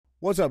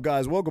What's up,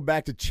 guys? Welcome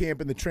back to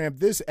Champ and the Tramp.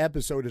 This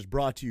episode is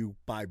brought to you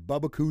by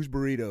Bubba Coos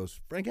Burritos.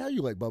 Frank, how do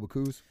you like Bubba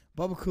Coos?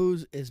 Bubba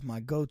Coos is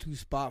my go-to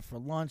spot for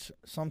lunch,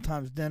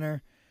 sometimes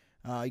dinner.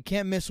 You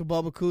can't miss with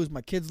Bubba Coos.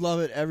 My kids love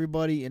it.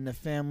 Everybody in the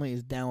family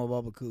is down with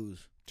Bubba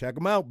Coos. Check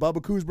them out,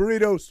 Bubba Coos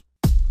Burritos.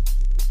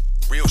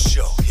 Real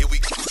show, here we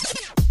go.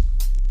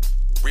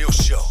 Real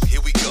show,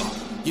 here we go.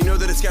 You know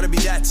that it's gotta be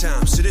that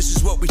time, so this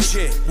is what we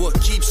chant. What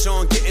keeps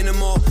on getting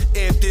them all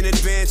amped in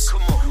advance?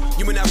 Come on.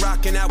 You and I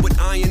rocking out with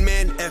Iron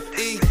Man,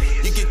 F.E.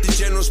 You get the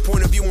general's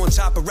point of view on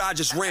top of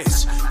Roger's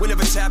rants. We're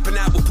never tapping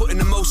out, we're putting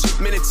the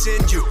most minutes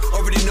in. You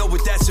already know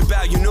what that's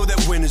about, you know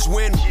that winners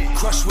win.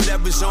 Crush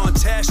whatever's on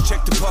task,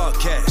 check the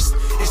podcast.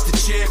 It's the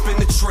Champ and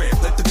the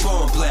Tramp, let the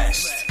bomb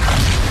blast.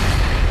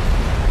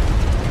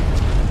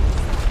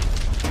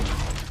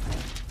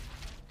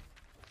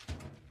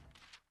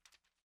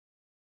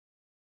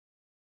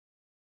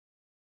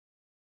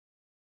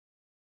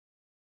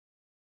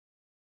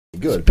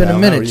 Good. It's been pal. a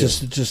minute,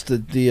 Just just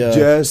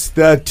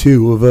the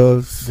two of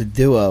us. the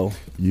duo,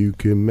 You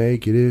can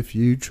make it if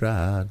you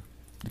tried.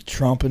 the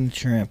Trump and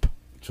Tramp.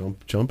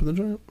 Jump in the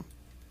Tramp?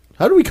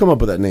 How did we come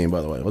up with that name,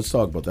 by the way? Let's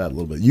talk about that a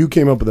little bit. You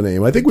came up with the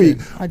name. I think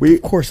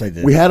Of course I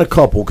did. We had a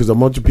couple because a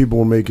bunch of people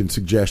were making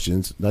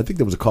suggestions. I think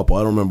there was a couple.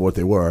 I don't remember what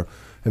they were.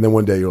 And then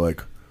one day you're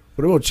like,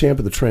 what about Champ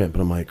and the Tramp?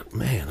 And I'm like,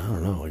 man, I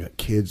don't know. I got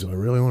kids. Do I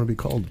really want to be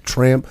called a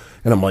tramp?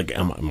 And I'm like,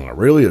 am I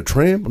really a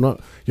tramp? I'm not.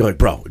 You're like,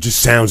 bro, it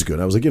just sounds good.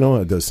 I was like, you know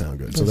what? It does sound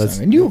good. So that's.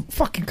 And you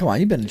fucking come on.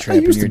 You've been a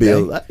tramp in your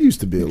day. I used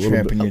to be a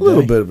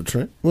little bit of a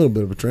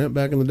tramp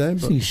back in the day.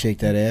 So But you shake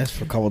that ass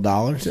for a couple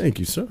 $. thank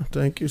you, sir.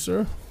 Thank you,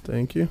 sir.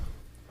 Thank you.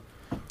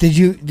 Did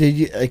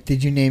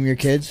you name your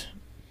kids?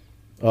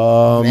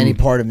 Any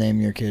part of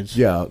naming your kids?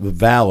 Yeah, the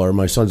Valor.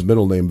 My son's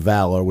middle name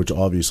Valor, which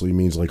obviously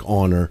means like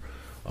honor.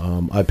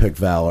 I picked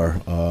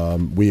Valor.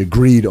 We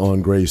agreed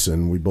on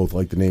Grayson. We both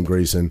like the name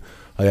Grayson.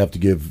 I have to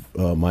give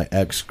my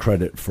ex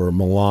credit for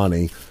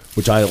Milani,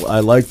 which I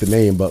like the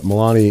name, but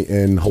Milani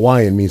in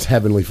Hawaiian means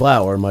heavenly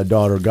flower. My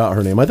daughter got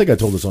her name. I think I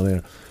told this on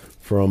air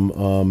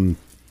from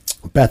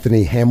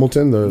Bethany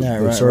Hamilton,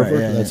 the surfer.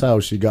 Right, That's how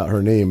she got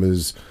her name.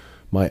 Is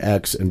my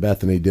ex and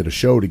Bethany did a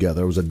show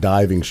together. It was a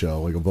diving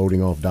show, like a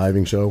voting off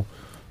diving show.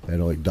 They had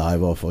to like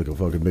dive off like a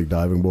fucking big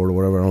diving board or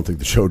whatever. I don't think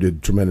the show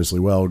did tremendously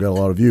well. It got a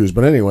lot of views.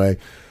 But anyway,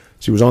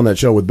 she was on that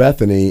show with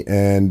Bethany,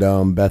 and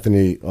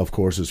Bethany, of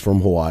course, is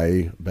from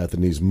Hawaii.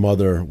 Bethany's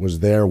mother was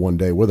there one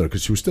day with her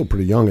because she was still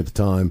pretty young at the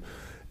time.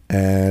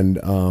 And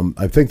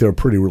I think they're a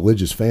pretty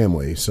religious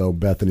family. So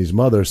Bethany's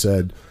mother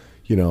said,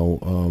 you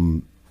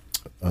know,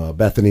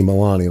 Bethany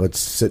Milani, let's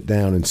sit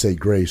down and say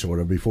grace or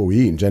whatever before we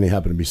eat. And Jenny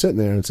happened to be sitting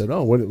there and said,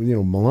 oh,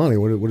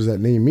 Milani, what does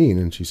that name mean?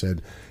 And she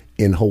said,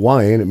 in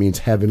Hawaiian, it means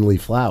heavenly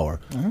flower.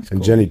 Oh, and cool.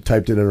 Jenny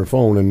typed it in her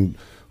phone and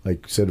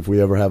like said, if we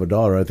ever have a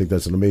daughter, I think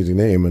that's an amazing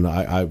name. And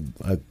I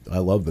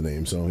love the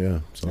name. So yeah,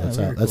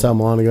 that's how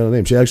Milani got a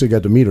name. She actually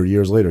got to meet her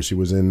years later. She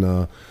was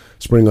in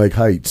Spring Lake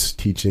Heights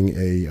teaching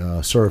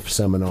a surf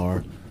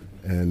seminar.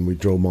 And we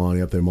drove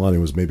Milani up there. Milani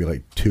was maybe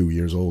like 2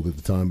 years old at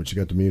the time, but she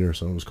got to meet her,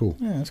 so it was cool.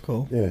 Yeah, that's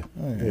cool. Yeah,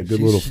 good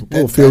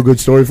little feel-good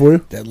story for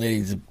you. That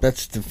lady's,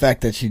 that's the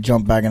fact that she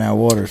jumped back in that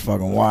water is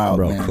fucking wild,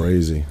 bro, man.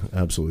 Crazy.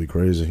 Absolutely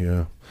crazy,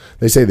 yeah.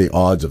 They say the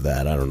odds of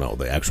that, I don't know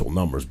the actual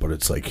numbers, but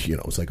it's like,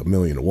 it's like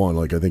 1,000,000 to 1.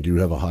 Like, I think you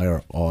have a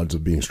higher odds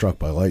of being struck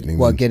by lightning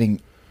than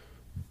getting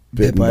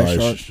bit by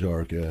a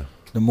shark, yeah.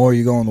 The more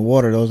you go in the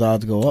water, those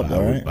odds go up,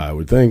 right? I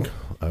would think,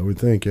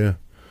 yeah.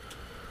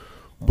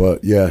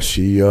 But yeah,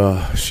 she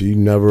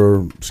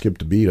never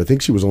skipped a beat. I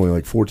think she was only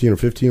like 14 or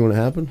 15 when it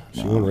happened.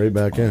 She went right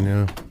back in,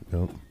 yeah.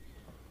 Yep.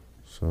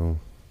 So,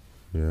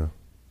 yeah.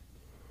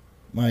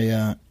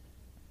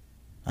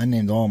 I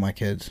named all my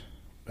kids.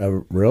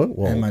 Really?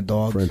 Well, and my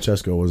dogs.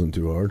 Francesco wasn't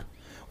too hard.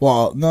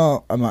 Well,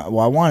 no. I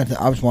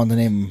just wanted to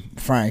name him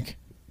Frank.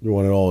 You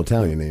wanted all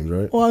Italian names,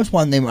 right? Well, I just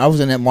wanted to name. I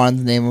wanted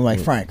to name him like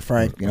Frank.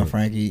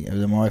 Frankie.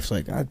 And then my wife's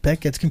like, that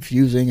gets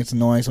confusing. It's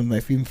annoying. Something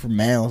like even for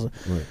males.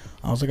 Right.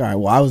 I was like, all right.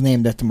 Well, I was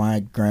named after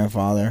my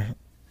grandfather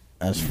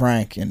as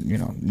Frank, and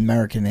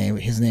American name.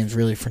 His name's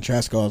really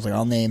Francesco. I was like,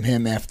 I'll name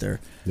him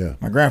after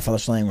my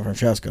grandfather's name was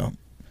Francesco.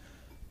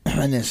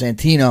 And then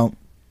Santino,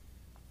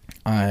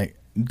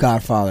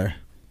 Godfather,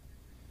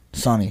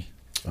 Sonny.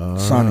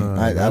 Sonny.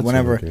 I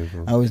whenever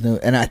I always knew,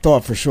 and I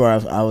thought for sure I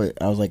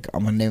was like,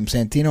 I'm gonna name him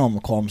Santino. I'm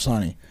gonna call him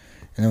Sonny.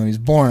 And then when he was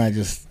born, I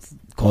just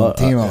called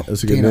him Tino.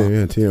 That's a good name,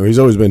 yeah. Tino. He's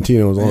always been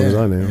Tino as long as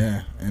I knew him.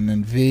 Yeah, and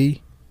then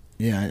V.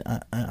 Yeah,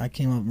 I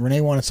came up.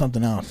 Renee wanted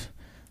something else.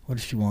 What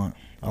did she want?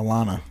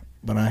 Alana.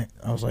 But I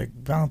was like,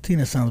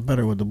 Valentina sounds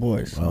better with the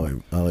boys.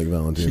 So. I like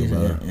Valentina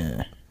better.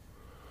 Yeah.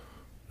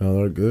 No,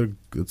 they're good.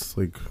 It's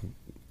like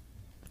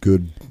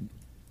good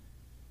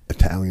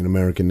Italian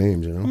American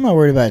names, I'm not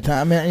worried about it.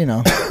 I mean,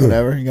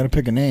 whatever. You got to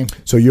pick a name.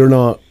 So you're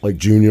not like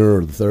Junior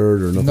or the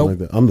third or nothing like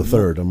that. I'm the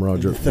third. I'm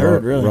Roger. The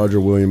third, really? Roger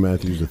William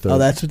Matthews the third. Oh,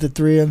 that's what the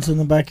 3 N's in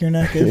the back of your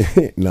neck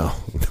is. No.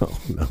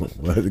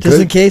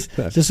 Just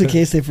in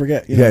case they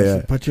forget. Yeah.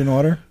 So put you in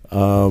order.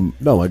 No,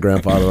 my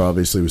grandfather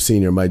obviously was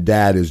senior. My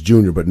dad is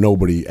junior, but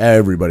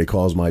everybody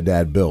calls my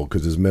dad Bill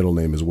because his middle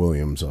name is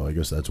William. So I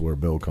guess that's where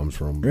Bill comes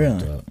from.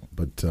 Really?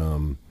 But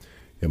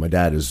yeah, my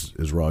dad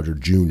is Roger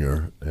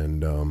Jr.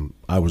 And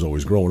I was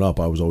always growing up.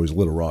 I was always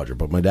Little Roger,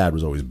 but my dad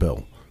was always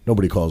Bill.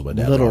 Nobody calls my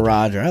dad Little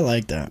Roger. I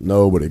like that.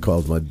 Nobody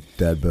calls my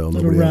dad Bill.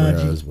 Little Nobody Roger.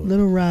 ever has.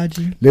 Little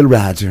Roger. Little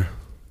Roger.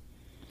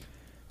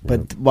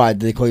 But why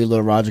did they call you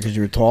Little Roger? Because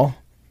you were tall?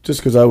 Just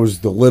because I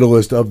was the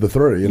littlest of the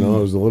three, I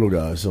was the little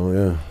guy. So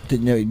yeah.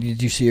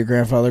 Did you see your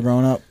grandfather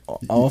growing up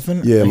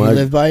often? Yeah, he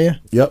lived by you.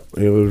 Yep,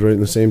 he was right in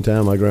the same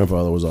town. My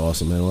grandfather was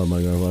awesome, man. I love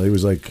my grandfather. He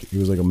was like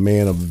a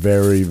man of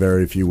very,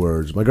 very few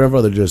words. My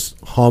grandfather just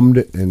hummed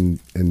and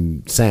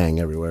sang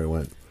everywhere he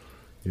went.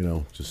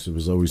 Just it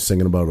was always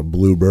singing about a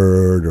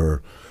bluebird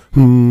or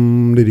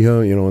did he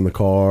in the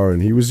car,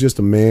 and he was just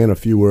a man of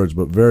few words,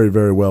 but very,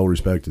 very well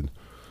respected.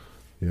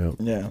 Yeah.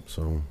 Yeah.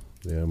 So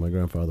yeah, my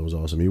grandfather was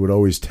awesome. He would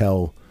always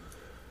tell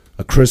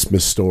a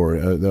Christmas story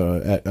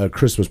at a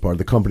Christmas party,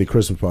 the company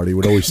Christmas party. He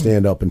would always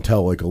stand up and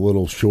tell like a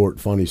little short,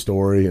 funny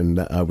story, and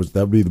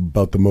that'd be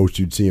about the most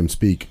you'd see him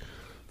speak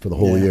for the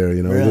whole year.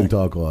 Really? He didn't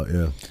talk a lot.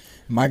 Yeah.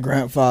 My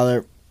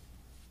grandfather,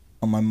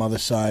 on my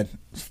mother's side,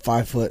 was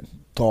 5 foot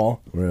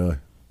tall. Really?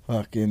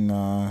 Fucking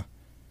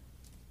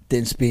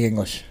didn't speak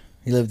English.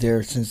 He lived there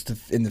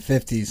in the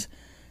 50s,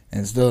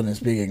 and still didn't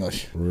speak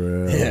English.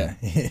 Really?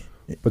 Yeah.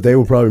 But they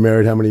were probably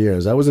married how many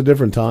years? That was a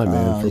different time,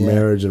 man, for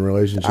marriage and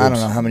relationships. I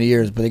don't know how many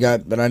years,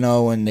 but I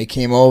know when they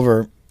came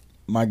over,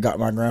 my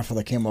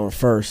grandfather came over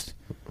first,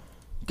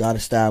 got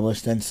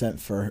established, then sent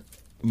for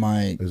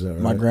my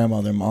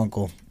grandmother and my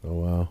uncle. Oh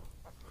wow!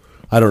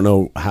 I don't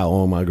know how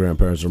long my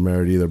grandparents were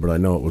married either, but I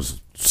know it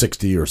was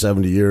 60 or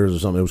 70 years or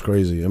something. It was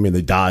crazy. I mean,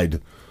 they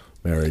died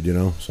married,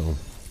 So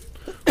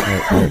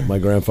my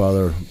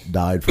grandfather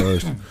died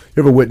first. You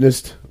ever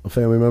witnessed a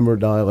family member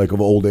die, like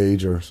of old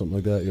age or something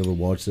like that? You ever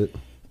watched it?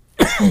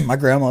 My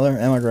grandmother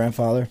and my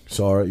grandfather.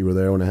 Saw it? You were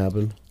there when it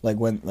happened? Like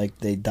when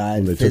they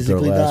died, when they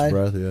physically took their last died?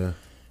 breath, yeah.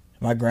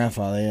 My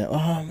grandfather,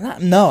 yeah.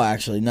 No,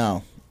 actually,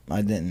 no.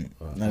 I didn't.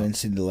 I didn't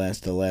see the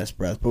last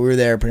breath, but we were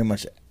there pretty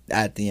much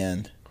at the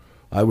end.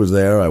 I was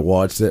there. I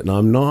watched it, and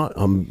I'm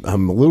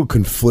a little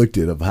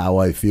conflicted of how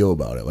I feel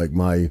about it. Like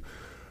my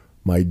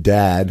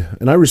dad,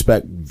 and I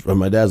respect,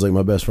 my dad's like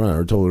my best friend. I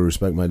totally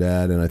respect my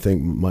dad, and I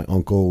think my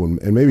uncle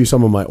and maybe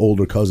some of my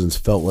older cousins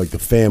felt like the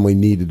family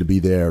needed to be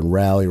there and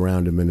rally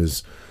around him and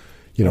his,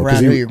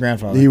 around your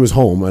grandfather. He was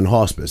home on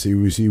hospice. He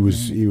was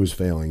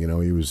failing.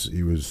 He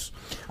was.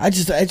 I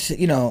just I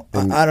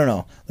don't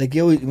know. Like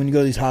when you go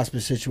to these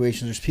hospice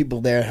situations, there's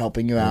people there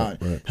helping you out,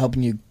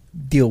 helping you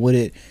deal with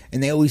it,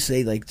 and they always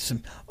say like tell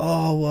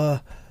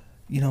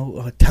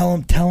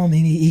him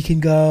he can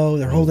go.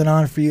 They're holding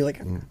on for you. Like.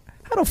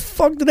 How the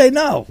fuck do they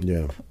know?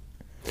 Yeah.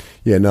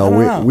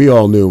 No, we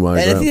all knew my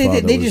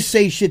grandfather. They just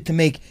say shit to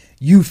make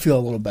you feel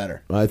a little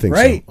better. I think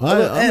right? So.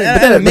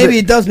 I mean, maybe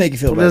it does make you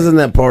feel better. Isn't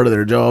that part of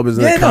their job?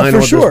 Isn't that kind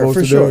of what they're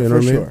supposed to do? You know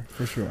what I mean?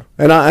 For sure.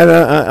 And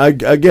I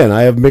again,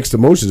 I have mixed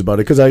emotions about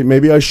it because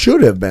maybe I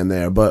should have been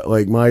there, but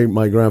like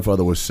my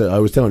grandfather was. I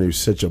was telling you, he was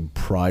such a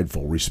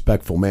prideful,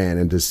 respectful man,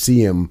 and to see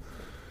him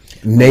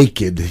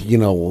naked,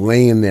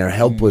 laying there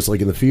helpless,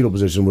 like in the fetal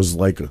position, was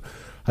like.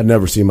 I'd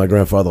never seen my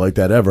grandfather like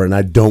that ever, and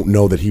I don't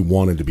know that he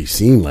wanted to be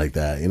seen like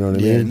that. You know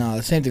what I mean? Yeah, no,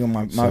 the same thing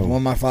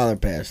when my father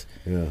passed.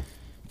 Yeah.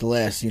 The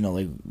last,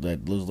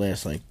 those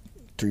last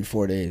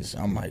 3-4 days,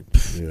 I'm like,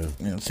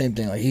 same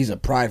thing. Like he's a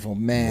prideful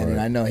man, and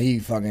I know he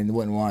fucking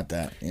wouldn't want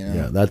that.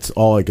 Yeah, that's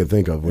all I could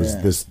think of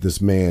was this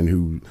man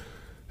who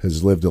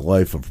has lived a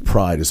life of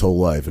pride his whole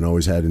life and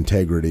always had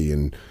integrity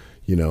and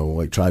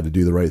tried to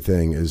do the right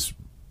thing is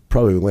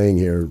probably laying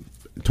here.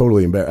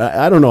 Totally embarrassed.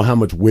 I don't know how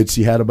much wits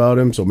he had about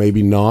him, so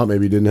maybe not,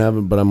 maybe he didn't have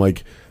it. But I'm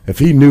like, if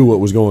he knew what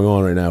was going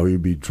on right now, he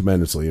would be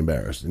tremendously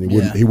embarrassed, and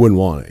he wouldn't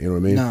want it. You know what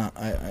I mean? No,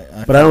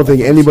 but I don't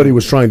think anybody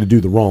was trying to do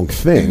the wrong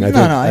thing. I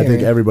think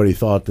agree. Everybody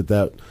thought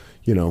that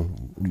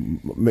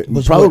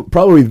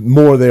probably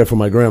more there for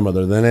my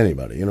grandmother than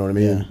anybody. You know what I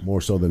mean? Yeah. More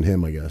so than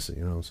him, I guess.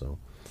 So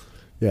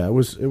yeah, it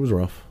was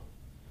rough.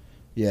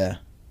 Yeah,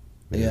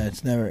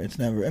 it's never.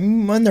 I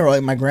mean, when they're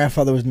like, my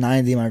grandfather was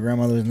 90, my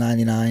grandmother was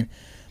 99.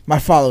 My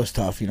father was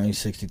tough, he's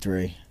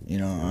 63.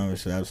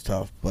 Obviously that was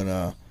tough.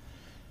 But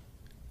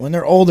when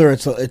they're older,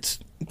 it's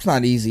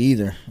not easy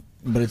either.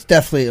 But it's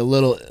definitely a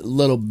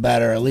little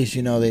better. At least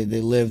they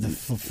live the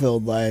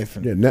fulfilled life.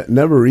 And,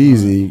 never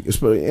easy.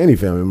 Any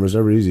family member is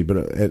never easy, but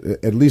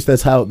at least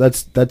that's how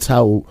it's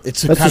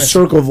the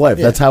circle of life.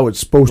 Yeah. That's how it's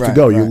supposed to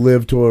go. You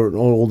live to an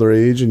older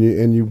age,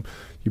 and you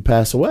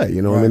pass away.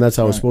 I mean, that's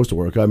how it's supposed to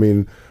work. I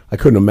mean, I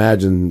couldn't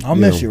imagine. I'll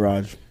miss you,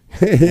 Raj.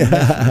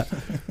 Yeah.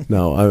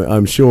 No,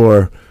 I'm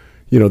sure.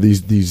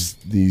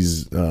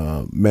 These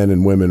men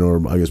and women,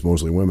 or I guess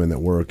mostly women, that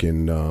work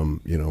in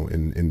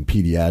in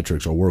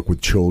pediatrics or work with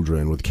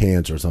children with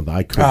cancer or something.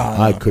 I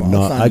could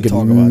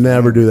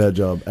never do that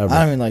job ever.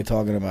 I don't even like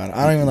talking about it.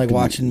 I don't even like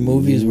watching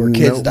movies where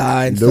kids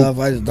die and stuff.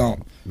 I just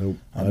don't. Nope,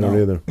 I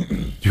don't either.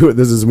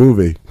 This is a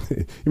movie.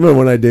 You remember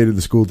when I dated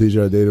the school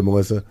teacher? I dated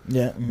Melissa.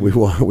 Yeah.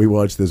 We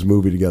watched this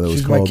movie together.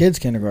 She's my kid's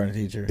kindergarten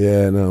teacher.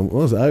 Yeah, no.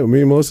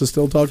 Me and Melissa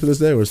still talk to this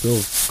day. We're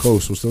still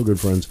close. We're still good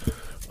friends.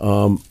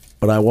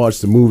 But I watched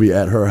the movie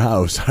at her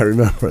house. I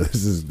remember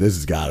this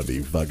has got to be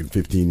fucking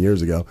 15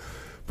 years ago,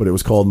 but it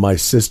was called My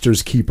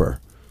Sister's Keeper,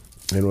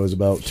 and it was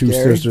about two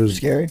sisters.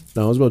 Scary?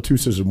 No, it was about two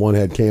sisters. One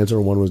had cancer,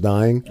 and one was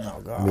dying.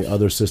 Oh gosh. And the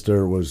other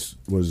sister was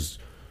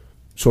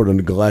sort of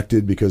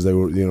neglected because they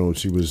were,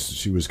 she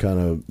was kind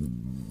of,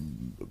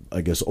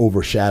 I guess,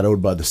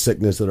 overshadowed by the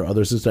sickness that her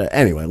other sister.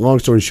 Anyway, long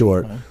story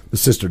short, the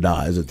sister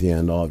dies at the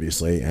end,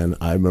 obviously, and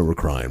I remember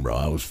crying, bro.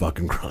 I was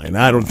fucking crying.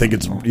 I don't think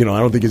it's, I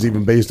don't think it's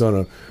even based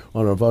on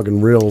a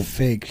fucking real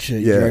fake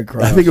shit. Yeah,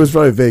 I think it was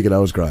probably fake, and I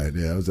was crying.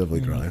 Yeah, I was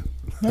definitely crying.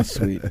 That's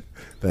sweet.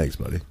 Thanks,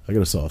 buddy. I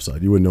got a soft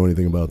side. You wouldn't know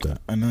anything about that.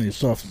 I know your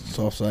soft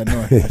side.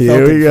 No,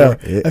 Here we go.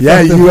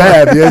 Yeah, you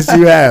have. Yes,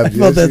 you have. I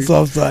felt that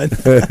soft side.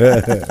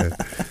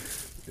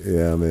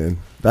 Yeah, man.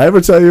 Did I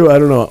ever tell you? I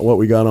don't know what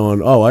we got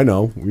on. Oh, I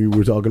know. We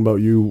were talking about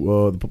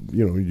you.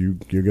 You're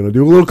going to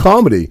do a little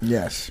comedy.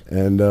 Yes.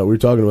 And we were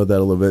talking about that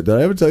a little bit. Did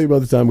I ever tell you about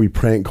the time we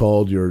prank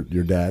called your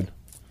dad?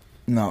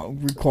 No,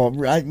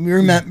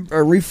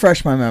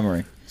 refresh my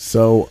memory.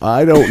 So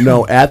I don't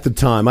know at the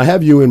time. I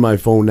have you in my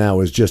phone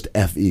now as just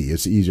FE.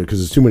 It's easier because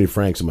there's too many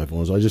Franks in my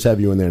phone. So I just have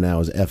you in there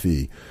now as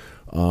FE.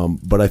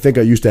 But I think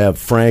I used to have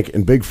Frank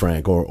and Big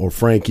Frank or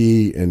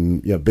Frankie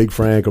and Big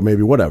Frank or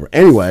maybe whatever.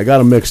 Anyway, I got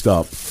them mixed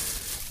up.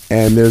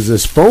 And there's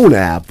this phone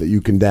app that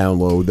you can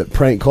download that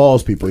prank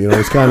calls people.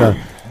 It's kind of,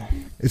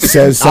 it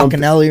says something.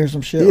 Alcanelli or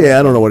some shit? Yeah,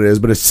 I don't know what it is,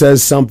 but it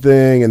says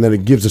something and then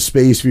it gives a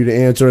space for you to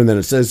answer and then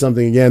it says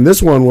something again.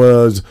 This one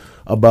was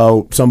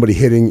about somebody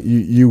hitting,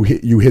 you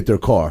hit their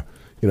car.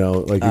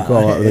 Like you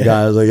call the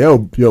guy, was like,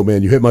 yo,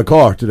 man, you hit my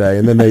car today.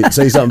 And then they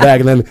say something back.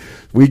 And then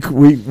we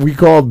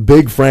called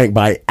Big Frank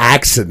by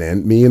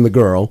accident, me and the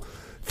girl,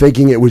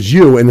 thinking it was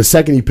you. And the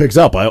second he picks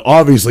up, I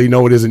obviously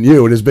know it isn't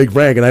you. It is Big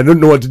Frank. And I didn't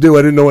know what to do.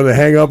 I didn't know when to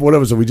hang up,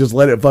 whatever. So we just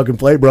let it fucking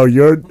play. Bro,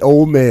 you're an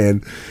old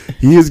man.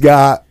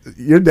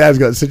 Your dad's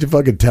got such a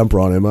fucking temper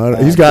on him.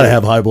 He's got to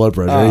have high blood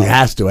pressure. He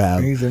has to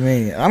have. He's a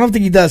maniac. I don't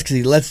think he does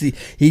because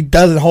he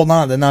doesn't hold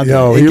on to nothing.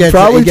 He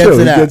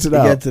gets it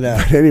out.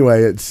 But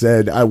anyway, it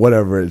said,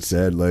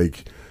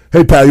 like,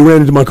 hey, pal, you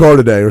ran into my car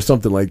today or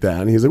something like that.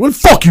 And he's like, what the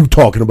fuck you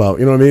talking about?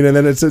 You know what I mean? And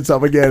then it said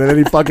something again. And then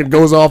he fucking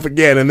goes off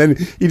again. And then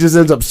he just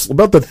ends up,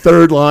 about the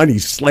third line, he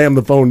slammed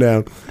the phone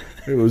down.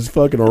 It was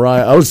fucking a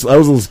riot. I was a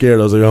little scared.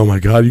 I was like, oh, my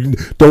God,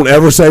 don't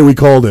ever say we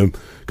called him.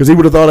 Because he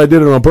would have thought I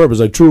did it on purpose.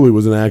 I truly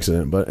was an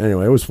accident. But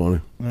anyway, it was funny.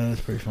 Yeah,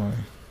 that's pretty funny.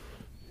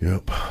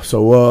 Yep.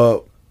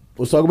 So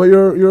let's talk about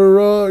your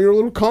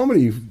little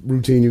comedy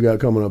routine you got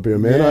coming up here,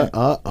 man.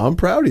 Yeah. I'm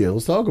proud of you.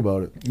 Let's talk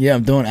about it. Yeah,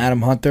 I'm doing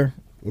Adam Hunter.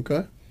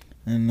 Okay.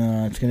 And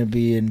it's going to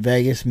be in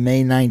Vegas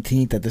May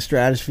 19th at the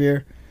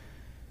Stratosphere.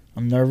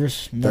 I'm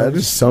nervous. That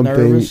is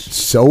something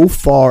so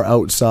far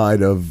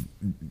outside of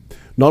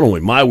not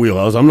only my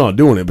wheelhouse, I'm not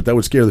doing it, but that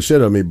would scare the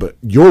shit out of me, but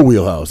your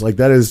wheelhouse. Like,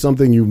 that is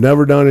something you've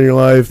never done in your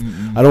life.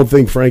 Mm-mm. I don't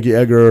think Frankie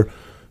Edgar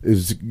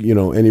is,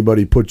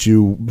 anybody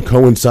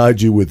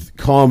coincides you with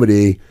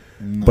comedy.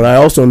 No. But I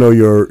also know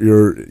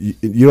you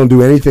don't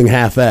do anything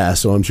half-assed,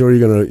 so I'm sure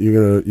you're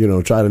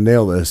gonna try to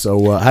nail this.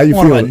 So how you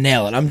feel? I don't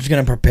nail it. I'm just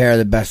gonna prepare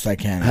the best I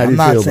can. How do you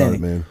feel about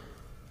it, man?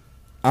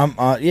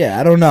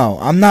 I don't know.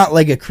 I'm not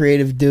like a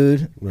creative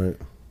dude. Right.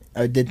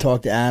 I did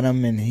talk to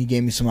Adam, and he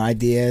gave me some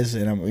ideas,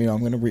 and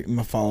I'm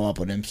gonna follow up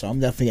with him. So I'm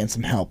definitely getting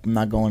some help. I'm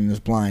not going in this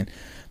blind,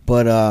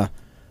 but I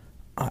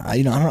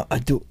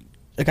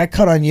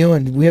cut on you,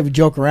 and we have a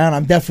joke around.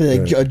 I'm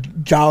definitely a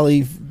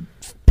jolly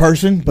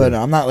person, but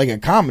I'm not like a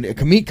comic, a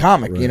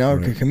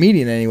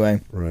comedian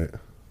anyway. Right.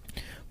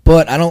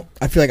 But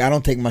I feel like I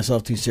don't take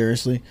myself too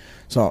seriously.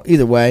 So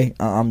either way,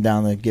 I'm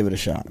down to give it a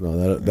shot.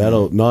 No,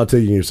 that'll not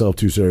taking yourself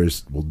too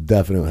serious will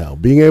definitely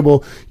help. Being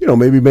able,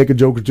 maybe make a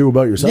joke or two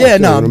about yourself. Yeah,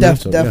 no, I'm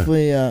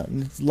definitely.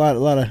 It's a lot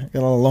of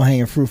low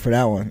hanging fruit for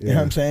that one. You know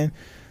what I'm saying?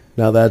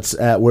 Now that's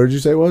at, where did you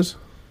say it was?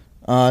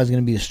 It's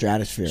going to be the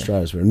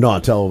Stratosphere.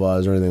 Not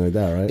televised or anything like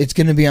that, right? It's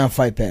going to be on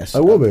Fight Pass. I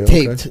will be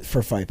taped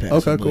for Fight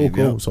Pass. Okay,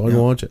 cool. So I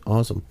can watch it.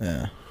 Awesome.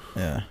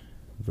 Yeah.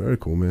 Very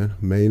cool, man.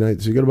 May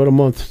 9th. So you got about a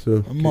month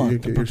to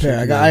get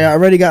prepare. I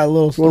already got a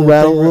little. You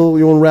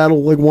want to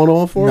rattle like one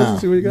off for us and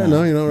see what you got?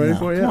 No, you're not ready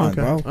for it. Yeah,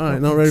 okay. All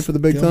right, not ready for the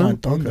big time.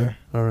 Okay.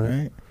 All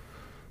right.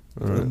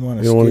 You don't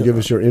want to give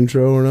us your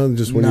intro or nothing?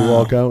 Just when you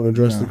walk out and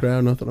address the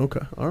crowd? Nothing? Okay.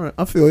 All right.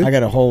 I feel you. I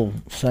got a whole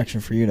section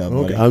for you, though,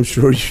 buddy. Okay. I'm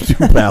sure you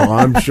do, pal.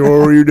 I'm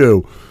sure you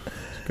do.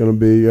 It's going to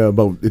be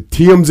about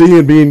TMZ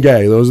and being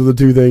gay. Those are the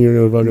two things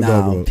you're going to fucking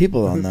talk about.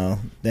 People don't know.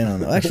 They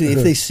don't know. Actually,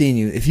 if they seen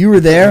you, if you were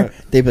there,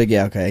 they'd be like,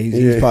 yeah, okay,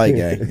 he's probably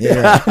gay.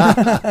 Yeah.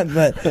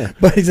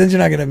 but since you're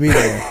not going to be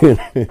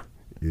there.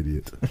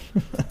 Idiot.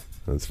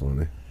 That's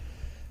funny.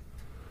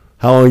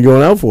 How long are you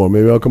going out for?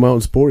 Maybe I'll come out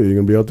and support you. You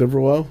going to be out there for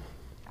a while?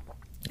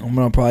 I'm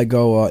going to probably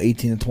go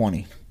 18 to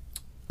 20.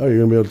 Oh, you're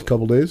going to be out a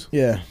couple days?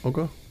 Yeah.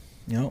 Okay.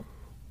 Yep.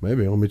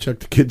 Maybe. Let me check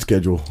the kids'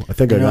 schedule. I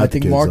think I got the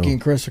kids. Marky and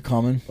Chris are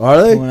coming.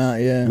 Are they? Going out,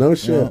 yeah. No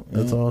shit.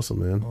 That's awesome,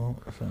 man.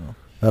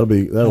 That'll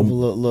a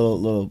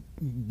little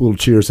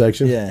cheer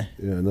section. Yeah.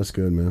 Yeah, that's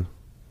good, man.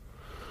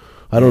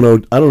 I don't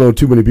know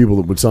too many people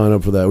that would sign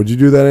up for that. Would you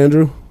do that,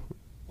 Andrew?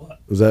 What?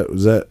 Is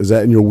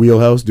that in your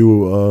wheelhouse?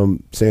 Do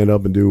stand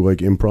up and do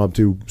like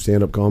impromptu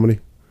stand up comedy?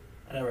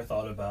 I never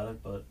thought about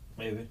it, but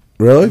maybe.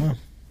 Really? Yeah.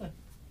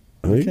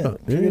 Oh, Okay. yeah.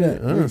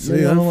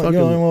 You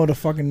don't want a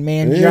fucking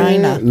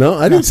mangina. No,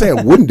 I didn't say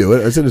I wouldn't do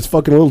it. I said it's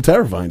fucking a little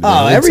terrifying.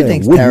 Oh,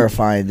 everything's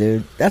terrifying,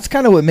 dude. That's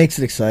kind of what makes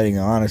it exciting,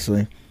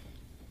 honestly.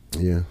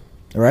 Yeah.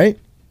 Right?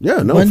 Yeah.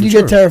 No. When do you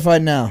for get sure.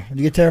 terrified now?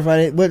 Do you get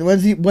terrified?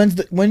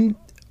 When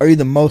are you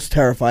the most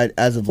terrified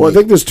as of late? Well, I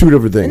think there's two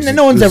different things. And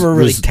no one's ever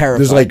really terrified.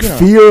 There's like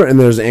fear and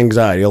there's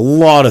anxiety. A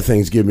lot of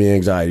things give me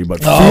anxiety,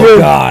 but oh fear,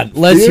 God,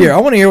 let's fear, hear. I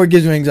want to hear what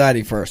gives you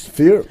anxiety first.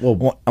 Fear.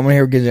 Well, I want to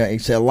hear what gives you. You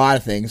say a lot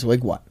of things.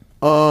 Like what?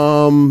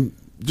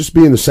 Just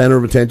being the center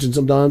of attention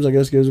sometimes, I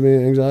guess, gives me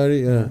anxiety.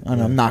 Yeah, I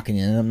know, I'm knocking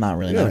you. I'm not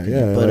really knocking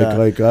you. But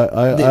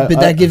but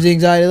that gives you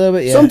anxiety a little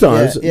bit. Yeah,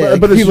 sometimes, yeah.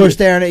 but Like people it's, are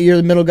staring at you. You're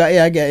the middle guy.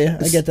 Yeah, I get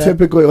you. I get that.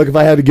 Typically, like if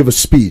I had to give a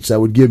speech,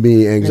 that would give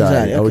me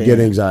anxiety. I would get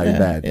anxiety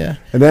bad. Yeah.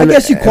 And then I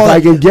guess you call if it.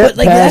 I can get but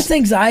like past, that's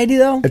anxiety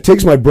though. it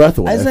takes my breath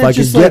away. Isn't If that I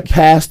can just get like-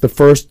 past the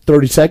first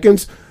 30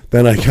 seconds,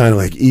 then I kind of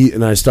like eat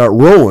and I start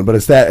rolling. But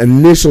it's that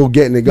initial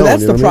getting it But going.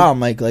 that's you the know what I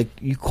mean? problem. Like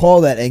you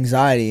call that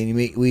anxiety, and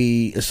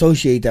we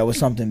associate that with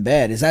something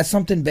bad. Is that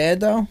something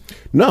bad though?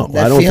 No,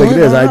 That I don't think it feeling?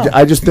 is. I don't know.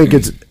 I just think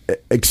it's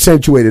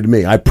accentuated to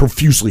me. I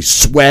profusely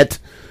sweat.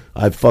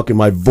 I fucking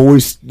my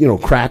voice,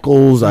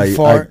 crackles. I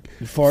fart.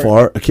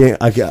 I can't.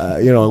 I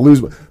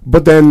lose.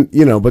 But then,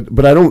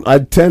 but I don't.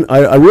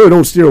 I really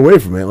don't steer away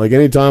from it. Like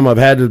anytime I've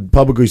had to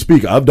publicly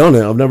speak, I've done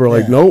it. I've never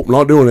nope,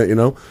 not doing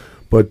it.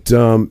 But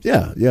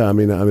yeah. I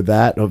mean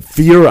that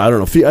fear. I don't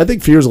know. Fear, I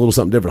think fear is a little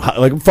something different.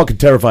 Like I'm fucking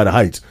terrified of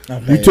heights.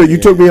 Okay, you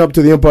took me up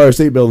to the Empire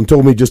State Building and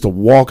told me just to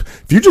walk.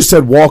 If you just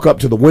said walk up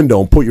to the window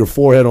and put your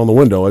forehead on the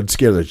window, I'd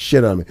scare the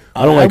shit out of me.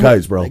 I don't like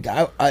heights, bro.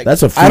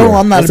 That's a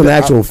fear. That's an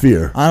actual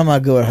fear. I'm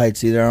not good with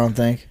heights either. I don't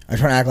think. I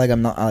try to act like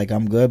I'm not. Like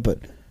I'm good, but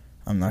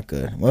I'm not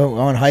good. Well,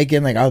 on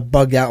hiking, like I was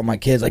bugged out with my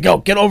kids. Like, yo,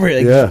 get over here.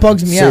 Like, it just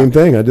bugs me out. Same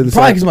thing. I did the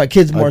Probably same. because my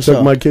kids more I so.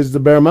 took my kids to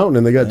Bear Mountain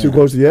and they got too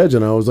close to the edge,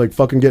 and I was like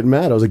fucking getting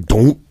mad. I was like,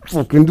 don't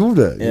fucking do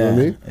that. You know what I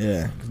mean?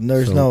 Yeah.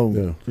 There's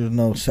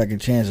no second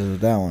chances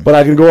with that one. But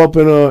I can go up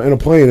in a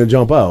plane and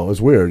jump out. It's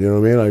weird. You know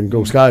what I mean? I can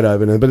go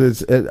skydiving,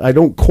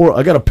 but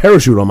I got a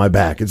parachute on my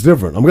back. It's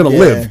different. I'm gonna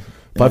live.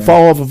 If I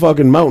fall off a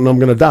fucking mountain, I'm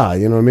gonna die.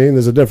 You know what I mean?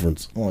 There's a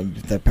difference. Well,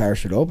 if that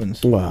parachute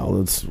opens. Wow,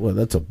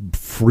 that's a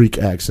freak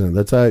accident.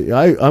 That's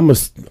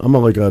I'm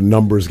like a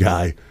numbers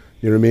guy.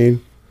 You know what I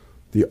mean?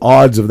 The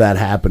odds of that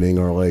happening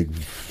are like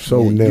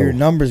so nil. You're a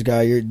numbers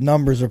guy. Your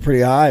numbers are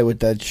pretty high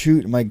with that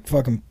shoot. Might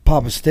fucking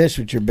pop a stitch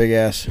with your big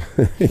ass.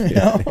 You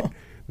know?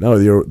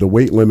 No, the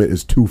weight limit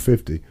is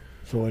 250.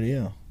 So what do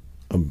you?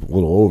 I'm a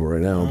little over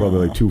right now. I'm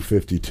probably like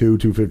 252,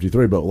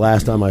 253. But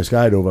last time I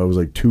skydove, I was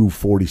like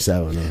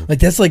 247. Like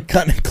that's like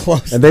cutting it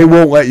close. And they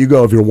won't let you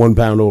go if you're 1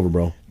 pound over,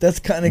 bro. That's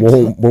kind of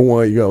Won't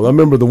let you go. I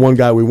remember the one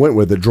guy we went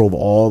with that drove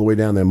all the way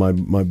down there.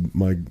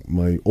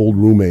 My old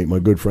roommate, my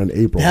good friend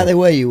April. How they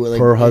weigh you? Like,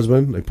 her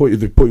husband. They put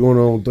you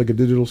on like a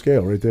digital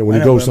scale right there when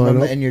you go sign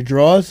up. And your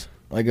draws,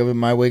 like of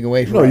my weight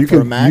away from No, you for a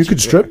could match. you could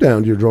strip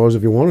down to your drawers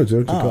if you wanted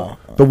to. Oh.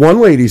 The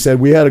one lady said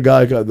we had a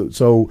guy.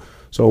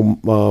 So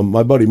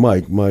my buddy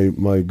Mike,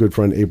 my good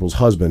friend April's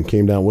husband,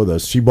 came down with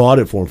us. She bought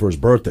it for him for his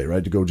birthday,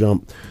 right, to go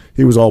jump.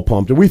 He was all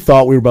pumped, and we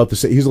thought we were about to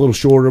say he's a little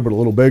shorter but a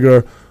little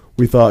bigger.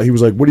 We thought he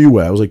was like, "What do you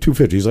weigh?" I was like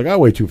 250. He's like, "I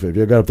weigh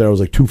 250." I got up there, I was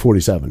like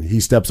 247. He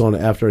steps on it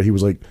after. He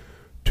was like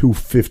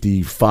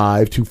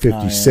 255,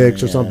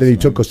 256 or something. He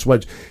took a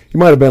sweat. He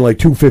might have been like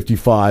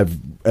 255,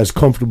 as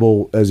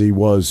comfortable as he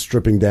was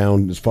stripping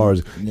down. As far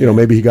as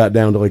maybe he got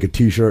down to like a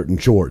t-shirt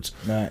and shorts,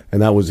 right.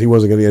 And he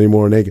wasn't going to get any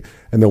more naked.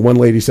 And then one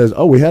lady says,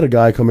 "Oh, we had a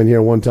guy come in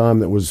here one time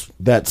that was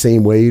that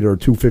same weight, or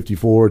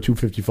 254, or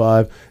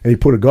 255, and he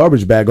put a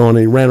garbage bag on and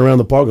he ran around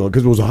the parking lot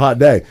because it was a hot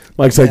day."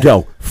 Mike's like,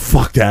 "Yo,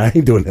 fuck that! I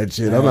ain't doing that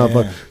shit. I'm not."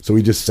 Fuck. So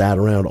we just sat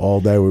around all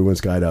day. We went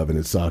skydiving.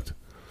 It sucked.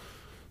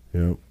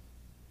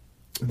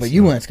 But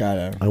you went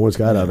skydiving. I went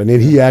skydiving, and then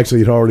he actually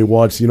had already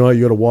watched. You know,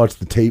 you got to watch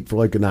the tape for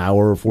like an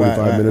hour or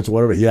 45 minutes or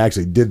whatever. He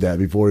actually did that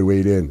before he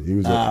weighed in. He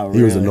was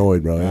he was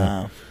annoyed, bro.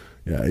 Wow.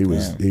 Yeah,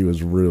 he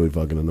was really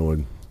fucking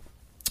annoyed.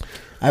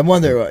 I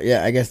wonder.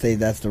 I guess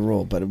that's the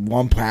rule. But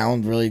 1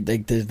 pound, really,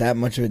 there's that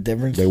much of a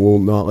difference. They will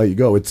not let you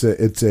go. It's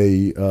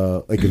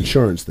a like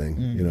insurance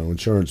thing.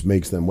 Insurance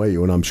makes them weigh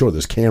you, and I'm sure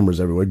there's cameras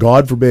everywhere.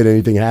 God forbid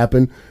anything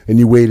happen and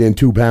you weighed in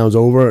 2 pounds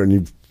over and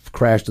you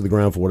crashed to the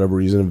ground for whatever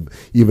reason,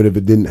 even if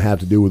it didn't have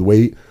to do with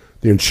weight.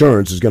 The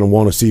insurance is going to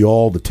want to see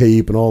all the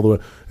tape and and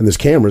there's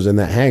cameras in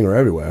that hangar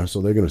everywhere, so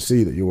they're going to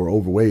see that you were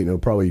overweight, and it'll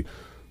probably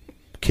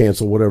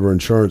cancel whatever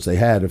insurance they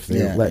had if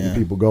they're letting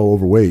people go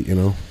overweight.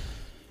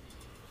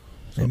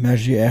 They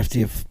measure you after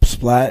you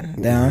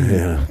splat down.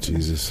 Yeah,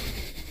 Jesus.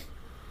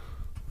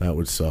 That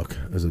would suck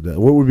as a death.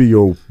 What would be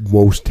your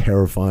most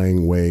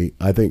terrifying way?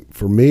 I think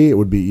for me it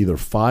would be either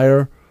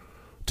fire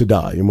to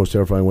die. Your most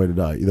terrifying way to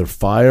die. Either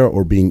fire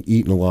or being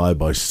eaten alive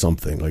by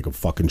something like a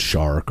fucking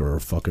shark or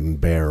a fucking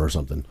bear or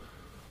something.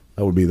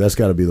 That's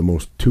got to be the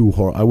most too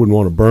hard. I wouldn't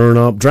want to burn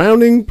up,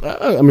 drowning.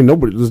 I mean,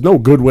 there's no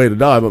good way to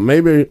die, but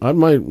maybe I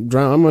might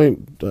drown.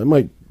 I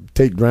might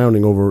take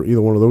drowning over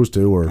either one of those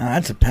two. Or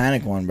that's a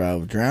panic one,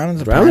 bro.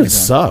 Drowning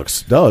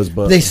sucks, does,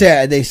 but they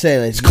say like,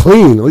 it's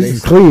clean. At least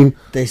it's clean.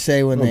 They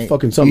say when they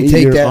fucking something you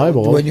take your that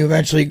eyeball. when you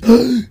eventually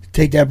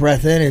take that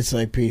breath in, it's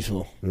like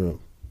peaceful. Yeah.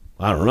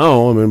 I don't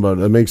know. I mean, but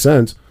it makes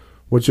sense.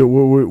 What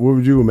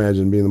would you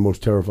imagine being the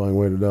most terrifying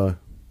way to die?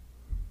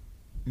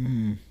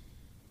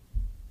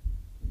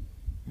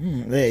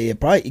 Yeah,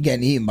 probably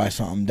getting eaten by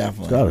something.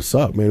 Definitely. It's gotta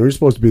suck, man. We're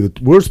supposed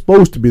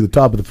to be the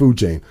top of the food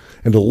chain,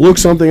 and to look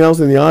something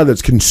else in the eye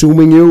that's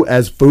consuming you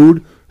as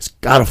food, it's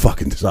gotta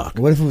fucking suck.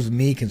 What if it was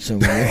me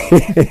consuming you?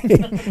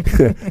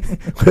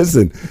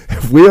 Listen,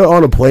 if we are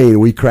on a plane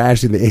and we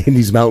crash in the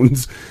Andes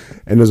Mountains,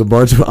 and there's a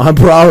bunch of, I'm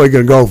probably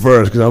gonna go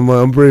first because I'm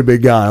a pretty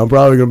big guy. I'm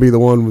probably gonna be the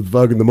one with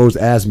fucking the most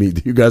ass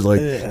meat. You guys are like,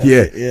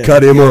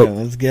 cut him up.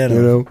 Let's get him.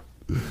 You know.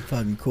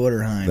 Fucking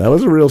quarter hind. That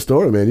was a real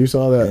story, man. You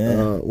saw that.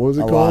 Yeah. What was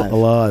it called?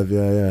 Alive.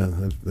 Yeah.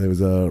 It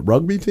was a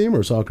rugby team or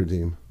a soccer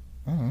team.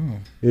 I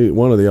don't know.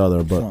 One or the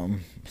other, but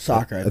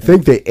soccer. I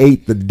think they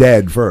ate the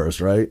dead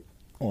first, right?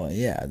 Well,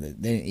 yeah, they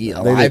didn't eat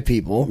alive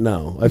people.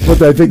 No, I think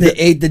they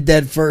ate the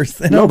dead first.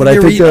 No, but I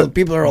think that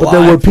people are alive. But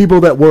there were people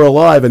that were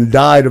alive and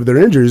died of their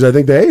injuries. I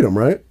think they ate them,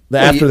 right?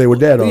 After they were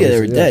dead. Yeah, obviously.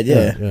 they were dead.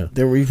 Yeah.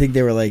 You think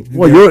they were like?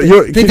 Well,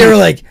 you think they were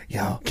like,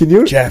 yo, can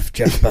you? Jeff's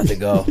about to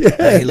go.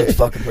 Yeah. He looks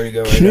fucking pretty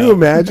good right now. Can you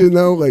imagine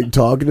though, like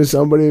talking to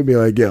somebody and be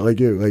like, yeah, like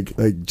you,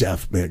 like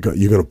Jeff, man,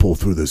 you're gonna pull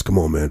through this. Come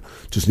on, man.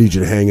 Just need you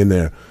to hang in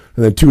there.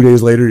 And then 2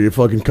 days later, you're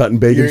fucking cutting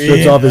bacon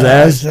strips off his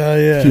ass.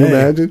 Yeah. Can you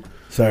imagine?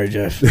 Sorry,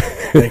 Jeff.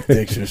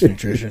 Thanks for this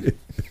nutrition.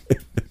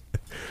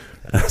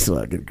 That's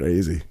fucking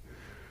crazy.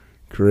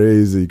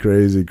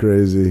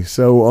 Crazy.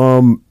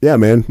 So, yeah,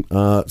 man.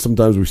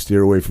 Sometimes we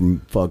steer away from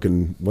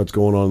fucking what's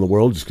going on in the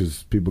world just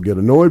because people get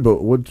annoyed.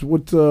 But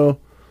what's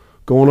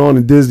going on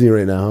in Disney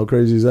right now? How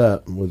crazy is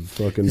that? With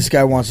fucking this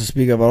guy wants to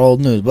speak about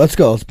old news. But let's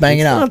go. Let's bang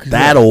it out. Not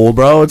that old,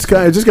 bro. It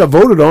just got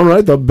voted on,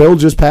 right? The bill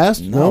just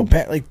passed. No,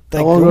 like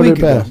how long a week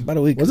ago? About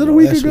a week. Was ago. it a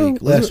week ago?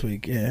 Last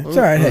week. Yeah. It's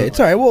all right. Hey, it's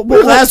all right.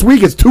 Last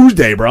week it's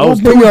Tuesday, bro.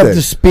 We'll bring you up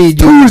to speed.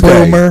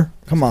 Tuesday. Boomer.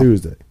 Come on.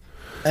 Tuesday.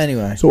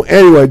 Anyway,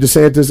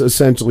 DeSantis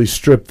essentially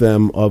stripped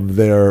them of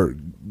their.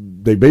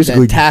 They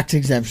basically tax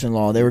exemption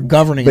law. They were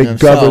governing they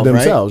themselves. Governed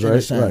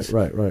themselves,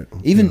 right?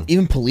 Even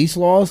even police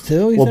laws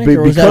too. You well, think?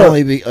 Or was that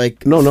only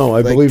like no?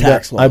 I believe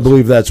that. I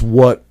believe that's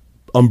what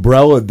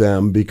umbrellaed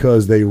them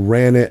because they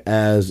ran it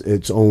as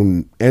its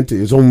own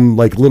entity, its own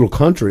like little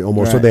country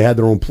almost. Right. So they had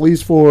their own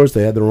police force.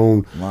 They had their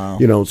own.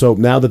 Wow. So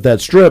now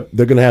that's stripped,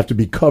 they're going to have to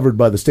be covered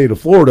by the state of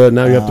Florida. And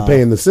now you have to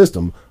pay in the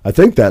system. I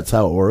think that's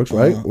how it works,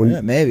 right?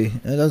 Yeah, maybe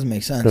it doesn't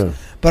make sense.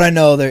 But I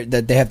know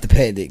that they have to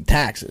pay the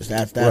taxes.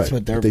 That's right.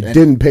 what they're. They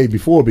didn't pay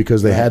before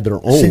because they had their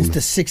own since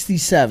the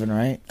 '67,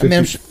 right?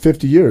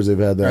 50 years they've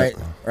had that.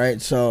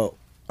 Right. So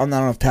I don't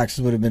know if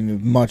taxes would have been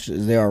as much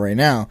as they are right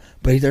now,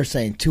 but they're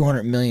saying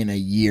 $200 million a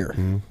year.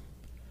 Mm-hmm.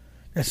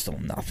 That's still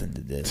nothing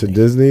to Disney. To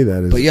Disney,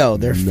 that is. But yo,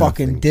 their nothing.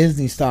 fucking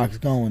Disney stock's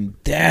going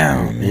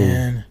down,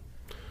 man.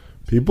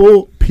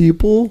 People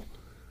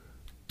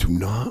do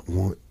not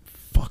want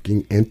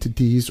fucking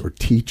entities or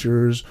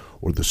teachers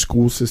or the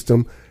school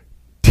system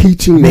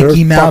teaching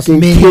Mickey their Mouse, fucking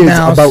Minnie kids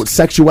Mouse. about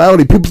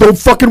sexuality. People don't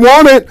fucking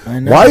want it. I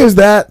know. Why is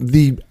that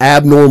the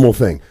abnormal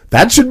thing?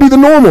 That should be the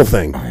normal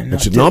thing.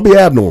 It should not be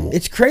abnormal.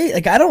 It's crazy.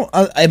 Like I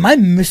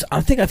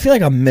feel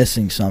like I'm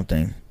missing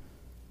something.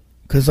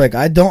 Cause like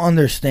I don't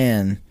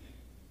understand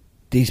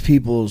these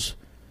people's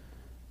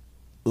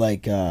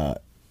like why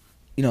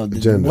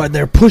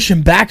they're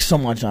pushing back so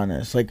much on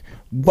this. Like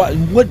what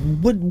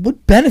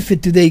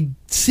benefit do they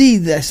see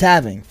this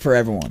having for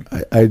everyone?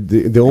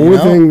 The only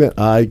thing that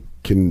I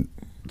can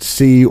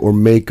see or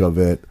make of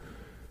it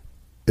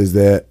is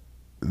that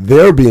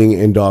they're being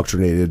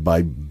indoctrinated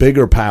by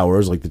bigger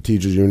powers like the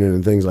teachers union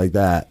and things like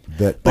that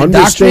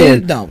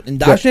understand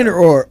indoctrinated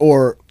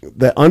or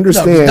that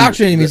understand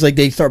indoctrinated means like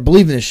they start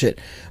believing this shit,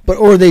 but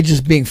or are they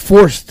just being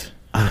forced?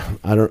 I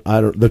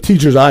don't the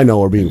teachers I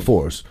know are being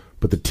forced,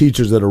 but the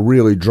teachers that are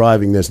really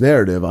driving this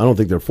narrative, I don't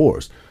think they're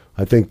forced.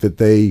 I think that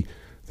they're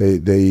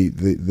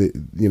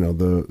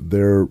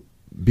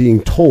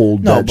being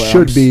told that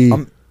should be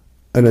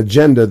an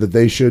agenda that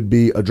they should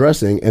be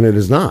addressing, and it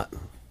is not.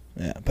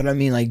 Yeah, but I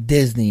mean, like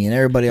Disney and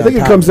everybody. I think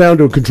it comes down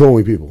to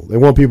controlling people. They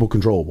want people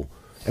controllable,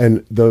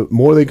 and the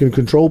more they can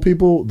control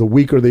people, the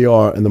weaker they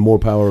are, and the more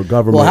power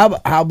government.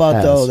 Well, how about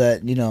has. though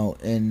that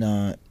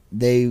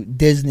in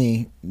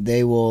Disney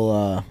they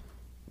will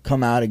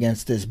come out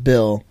against this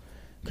bill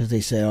because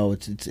they say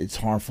it's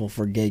harmful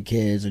for gay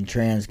kids and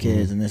trans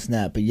kids and this and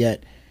that, but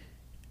yet.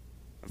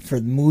 For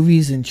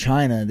movies in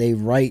China, they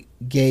write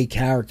gay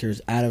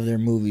characters out of their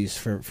movies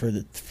for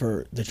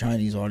the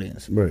Chinese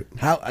audience. Right?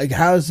 How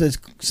does this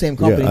same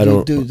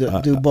company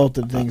do both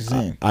the things the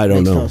same? I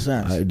don't know. Makes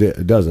no sense.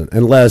 It doesn't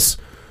unless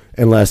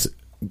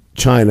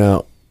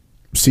China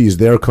sees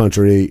their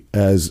country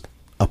as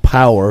a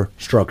power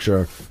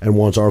structure and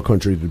wants our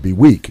country to be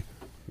weak.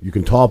 You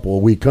can topple a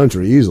weak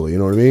country easily. You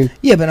know what I mean?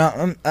 Yeah, but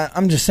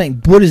I'm just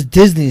saying, what is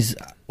Disney's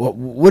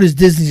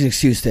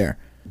excuse there?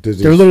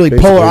 Disney's They're literally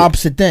basically polar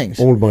opposite things.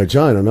 Owned by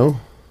China, no?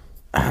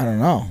 I don't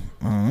know.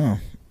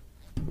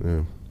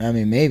 Yeah. I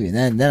mean, maybe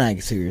then I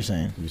can see what you're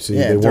saying. You see,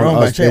 yeah,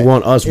 they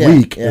want us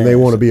weak, and they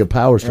want to be a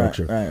power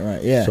structure.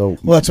 Right. Yeah. So,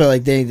 well, that's why,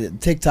 like,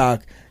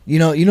 TikTok. You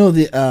know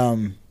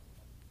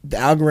the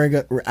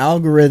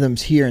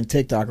algorithms here in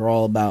TikTok are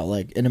all about,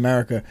 like, in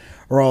America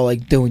are all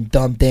like doing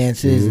dumb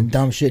dances and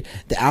dumb shit.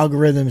 The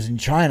algorithms in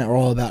China are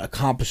all about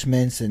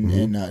accomplishments and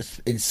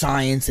in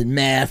science and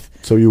math.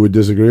 So you would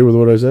disagree with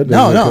what I said?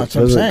 No, that's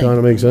what I'm saying. Doesn't it kind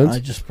of make sense? I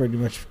just pretty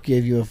much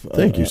gave you a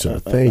thank you,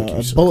 sir.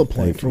 Bullet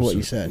point for what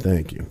you said.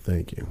 Thank you.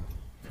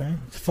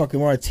 Okay,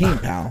 we're a team,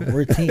 pal.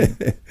 We're a team.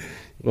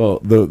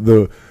 Well,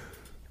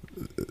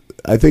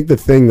 I think the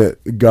thing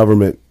that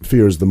government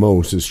fears the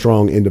most is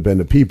strong,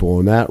 independent people,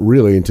 and that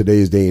really, in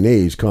today's day and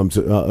age, comes.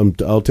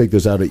 I'll take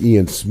this out of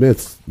Ian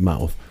Smith's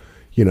mouth.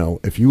 You know,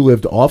 if you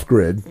lived off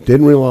grid,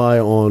 didn't rely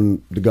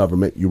on the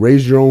government, you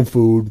raised your own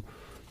food,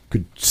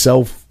 could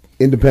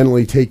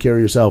independently take care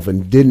of yourself,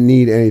 and didn't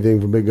need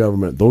anything from big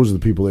government, those are the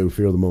people they would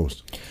fear the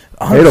most.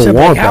 They don't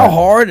want how that.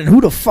 hard and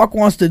who the fuck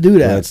wants to do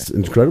that? That's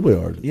incredibly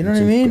hard. You know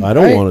what I mean? I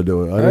don't want to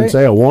do it. I didn't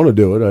say I want to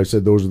do it. I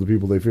said those are the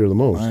people they fear the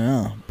most. I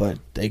know, but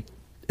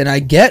and I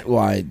get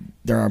why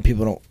there are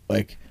people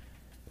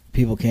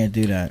people can't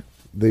do that.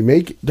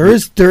 There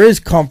is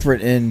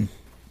comfort in.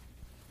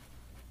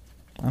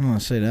 I don't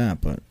want to say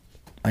that, but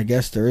I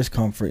guess there is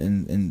comfort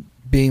in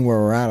being where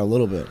we're at a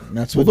little bit. And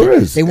that's what there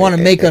is. They want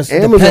to make us.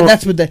 Amazon,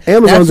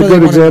 Amazon's a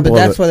good example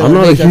of it. I'm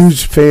not a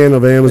huge fan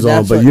of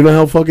Amazon, but you know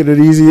how fucking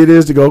easy it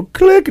is to go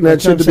click and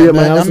that shit to be at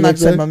my house. I'm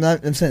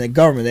saying the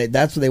government.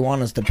 That's what they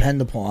want us to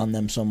depend upon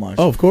them so much.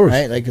 Oh, of course.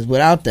 Right? Like, because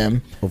without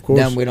them,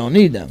 then we don't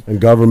need them.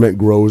 And government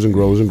grows and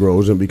grows and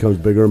grows and becomes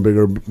bigger and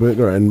bigger and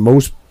bigger. And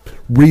most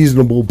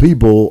reasonable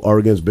people are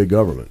against big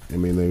government. I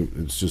mean,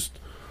 it's just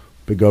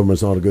big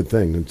government's not a good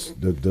thing.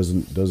 It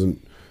doesn't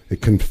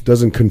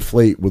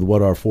conflate with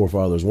what our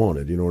forefathers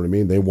wanted. You know what I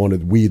mean? They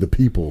wanted we the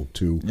people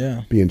to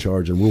be in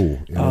charge and rule.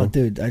 You know? Oh,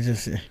 dude, I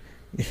heard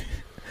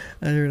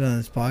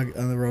on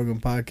the Rogan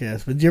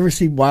podcast. But did you ever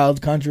see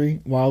Wild Country?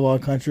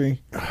 Wild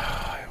Country?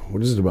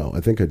 What is it about?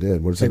 I think I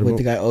did. What is it about? With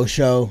the guy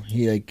Osho,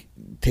 he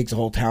takes a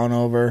whole town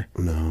over.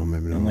 No,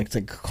 maybe not. And it's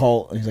like a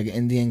cult. He's like an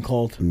Indian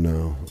cult.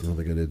 No, I don't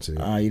think I did see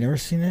it. You never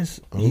seen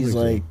this? He's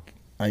like,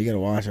 you gotta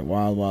watch it.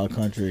 Wild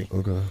Country.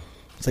 Okay.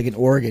 It's like in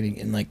Oregon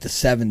in like the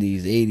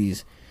 70s,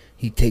 80s.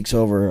 He takes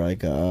over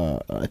like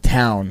a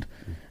town,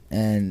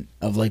 and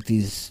of like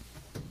these,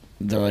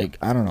 they're like,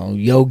 I don't know,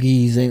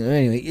 yogis. And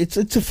anyway, it's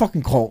a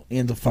fucking cult. He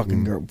ends up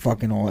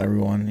fucking all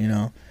everyone, you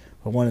know.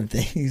 But one of the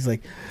things, he's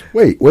like,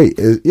 wait,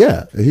 he's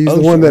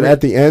the one that at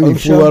the end he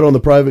flew out on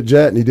the private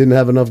jet and he didn't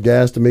have enough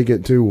gas to make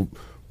it to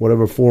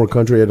whatever foreign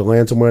country, he had to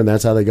land somewhere, and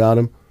that's how they got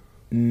him.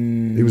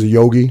 He was a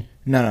yogi.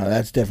 No,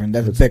 that's different.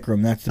 That's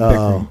Bikram. That's the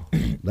Bikram.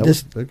 That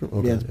was Bikram.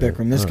 Okay, yeah, it's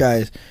Bikram. This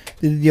guy's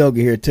did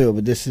yoga here too,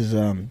 but this is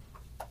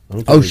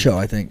Osho,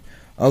 I think.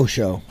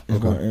 Osho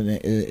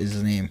is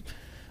his name.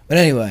 But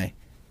anyway,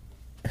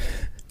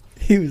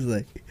 he was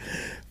like,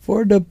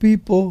 for the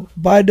people,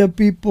 by the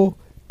people,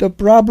 the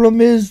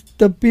problem is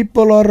the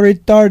people are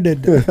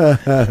retarded.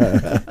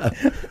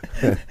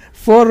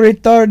 For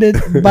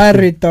retarded, by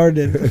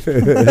retarded.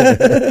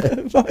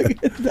 Fucking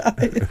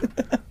dying.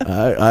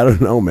 I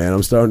don't know, man.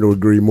 I'm starting to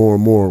agree more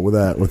and more with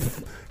that,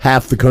 with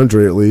half the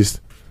country at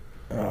least.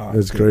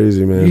 It's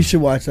crazy, man. You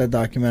should watch that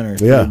documentary.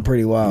 It's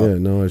pretty wild. Yeah,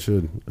 no, I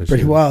should.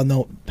 Pretty wild.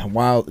 No,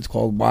 wild. It's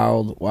called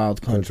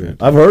Wild Country.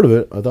 I've heard of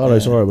it. I thought I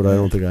saw it, but I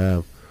don't think I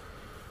have.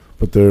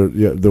 But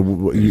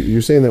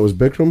you're saying that was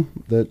Bikram?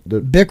 That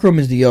Bikram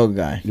is the yoga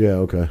guy.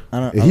 Yeah, okay.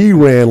 He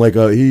ran like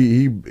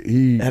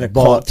he had a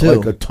bought too.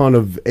 like a ton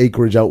of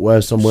acreage out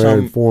west somewhere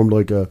and formed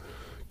like a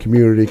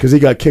community because he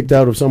got kicked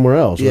out of somewhere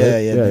else. Right?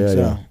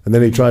 Yeah. And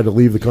then he tried to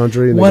leave the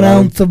country. And 1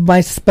 ounce of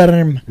my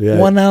sperm. Yeah.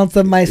 1 ounce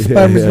of my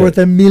sperm is worth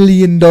 $1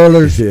 million.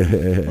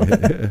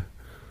 Yeah.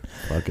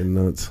 Fucking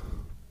nuts.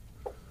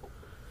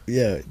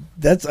 Yeah,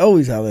 that's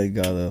always how they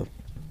got the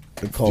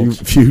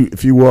cults.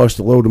 If you washed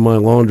a load of my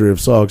laundry of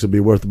socks, it'd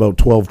be worth about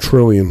 $12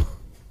 trillion.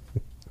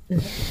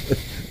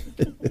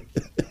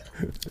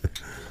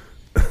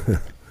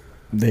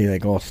 They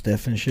like all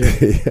stiff and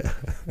shit. Yeah.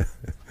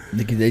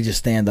 They just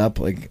stand up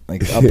like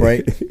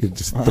upright.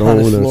 Just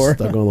throwing them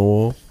stuck on the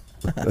wall.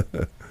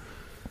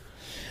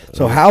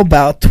 So how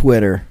about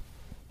Twitter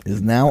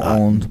is now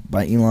owned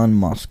by Elon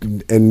Musk?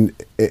 And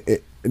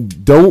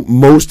don't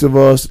most of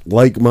us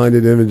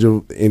like-minded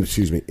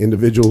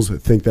individuals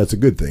think that's a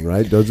good thing,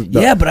 right?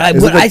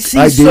 But I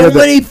see so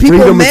many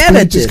people mad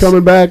at this. Is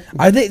coming back.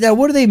 Are they?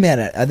 What are they mad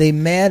at? Are they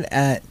mad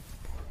at?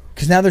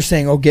 Because now they're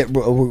saying,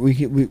 we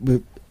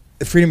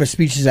freedom of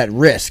speech is at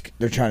risk.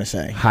 They're trying to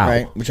say, how?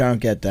 Right? Which I don't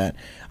get that.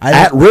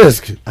 At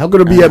risk? How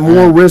could it be at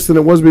more risk than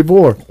it was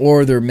before?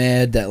 Or they're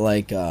mad that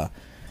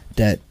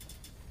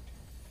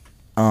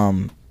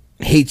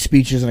hate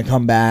speech is going to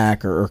come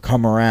back or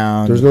come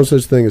around. There's no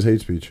such thing as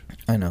hate speech.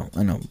 I know.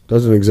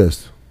 Doesn't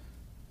exist.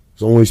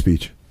 It's only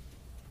speech.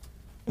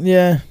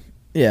 Yeah,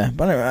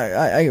 but I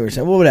get what you're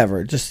saying. Well,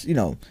 whatever. Just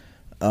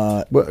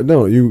But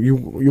no,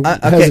 you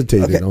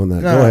hesitated on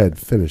that. Go ahead,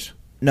 finish.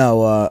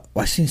 No,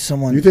 I seen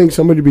someone. You think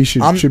somebody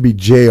should be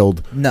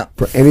jailed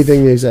for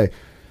anything they say?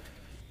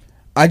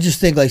 I just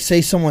think, like, say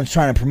someone's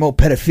trying to promote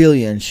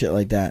pedophilia and shit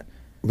like that.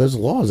 There's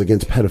laws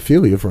against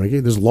pedophilia, Frankie.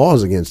 There's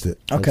laws against it.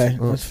 Okay,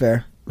 that's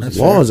fair. There's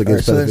laws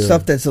against pedophilia. So then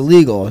stuff that's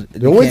illegal.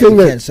 The only thing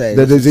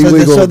that is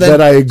illegal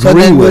that I agree with. So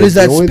then what is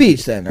that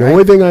speech then? The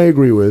only thing I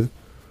agree with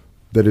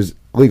that is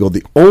legal,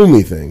 the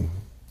only thing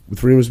with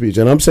freedom of speech,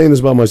 and I'm saying this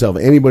about myself,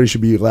 anybody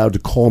should be allowed to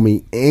call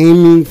me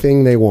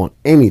anything they want,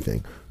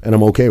 anything, and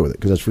I'm okay with it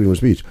because that's freedom of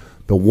speech.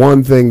 The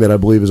one thing that I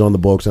believe is on the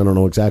books, I don't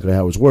know exactly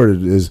how it's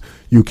worded, is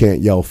you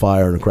can't yell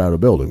fire in a crowded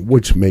building,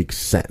 which makes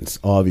sense.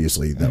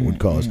 Obviously, that would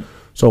cause.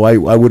 So I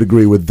would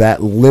agree with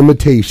that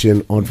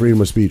limitation on freedom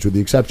of speech. With the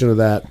exception of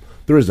that,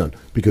 there is none.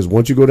 Because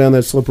once you go down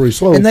that slippery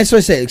slope. And that's what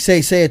I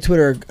say. Say a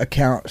Twitter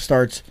account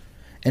starts,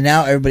 and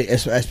now everybody,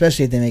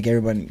 especially if they make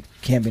everybody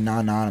can't be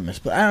non-anonymous.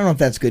 But I don't know if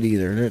that's good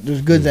either.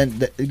 There's good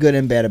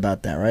and bad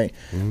about that, right?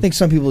 I think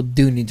some people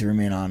do need to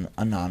remain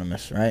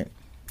anonymous, right?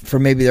 For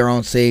maybe their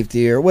own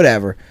safety or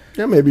whatever.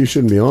 Yeah, maybe you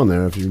shouldn't be on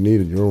there if you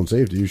needed your own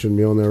safety. You shouldn't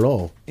be on there at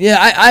all. Yeah,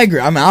 I agree.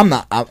 I mean, I'm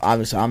not.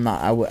 Obviously, I'm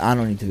not. I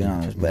don't need to be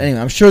honest. But anyway,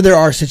 I'm sure there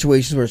are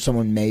situations where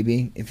someone may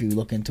be, if you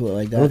look into it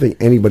like that. I don't think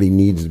anybody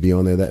needs to be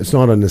on there. It's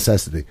not a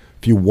necessity.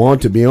 If you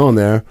want to be on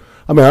there,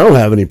 I mean, I don't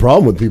have any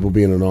problem with people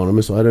being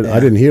anonymous. I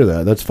didn't hear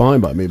that. That's fine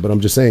by me. But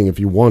I'm just saying, if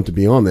you want to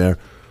be on there,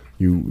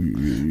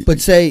 you but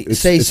say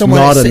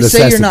someone not a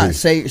say you're not.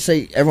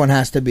 Say everyone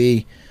has to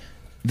be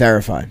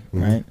verified,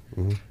 right?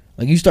 Mm-hmm.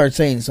 Like you start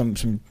saying some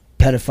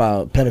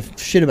pedophile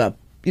shit about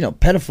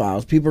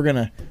pedophiles, people are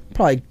gonna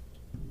probably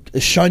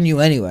shun you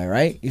anyway,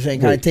 right? You're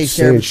saying kind of take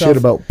care of yourself. Shit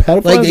about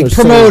pedophiles, like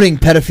promoting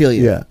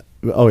pedophilia. Yeah.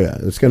 Oh yeah.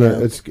 It's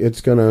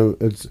gonna.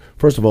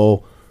 First of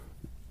all,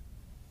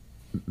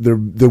 there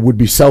would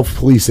be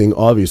self-policing,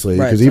 obviously,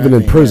 because even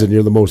in prison,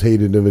 you're the most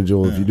hated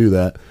individual if you do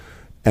that.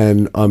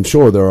 And I'm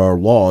sure there are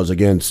laws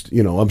against.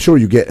 I'm sure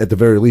you get at the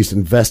very least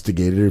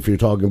investigated if you're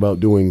talking about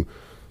doing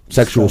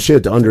sexual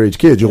shit to underage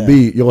kids.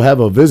 You'll have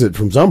a visit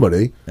from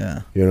somebody.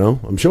 Yeah.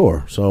 I'm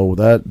sure. So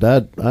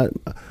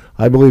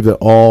I believe that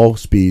all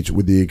speech,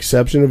 with the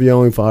exception of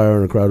yelling fire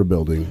in a crowded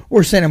building,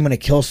 or saying I'm going to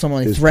kill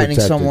someone, threatening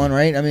someone,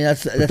 right? I mean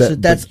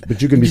that's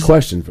but you can be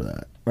questioned for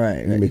that. Right.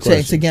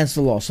 It's against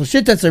the law. So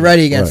shit that's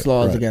already against the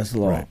law is against the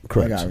law. Right.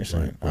 Correct. I got what you're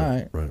saying. All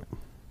right.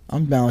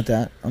 I'm down with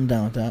that.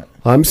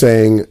 I'm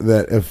saying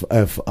that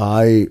if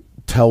I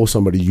tell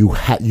somebody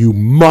you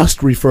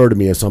must refer to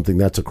me as something,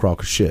 that's a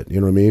crock of shit. You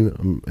know what I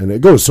mean? And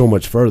it goes so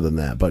much further than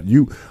that. But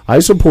I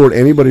support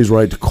anybody's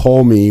right to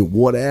call me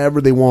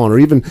whatever they want, or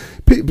even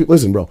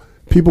listen, bro.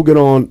 People get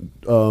on,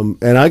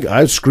 and I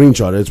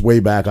screenshot it. It's way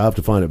back. I have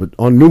to find it. But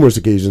on numerous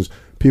occasions,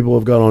 people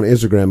have got on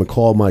Instagram and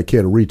called my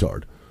kid a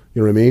retard.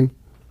 You know what I mean?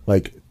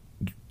 Like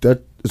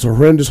that. It's a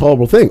horrendous,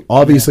 horrible thing.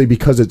 Obviously,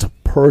 because it's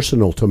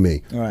personal to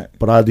me. Right.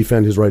 But I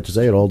defend his right to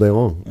say it all day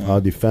long. I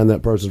defend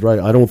that person's right.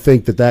 I don't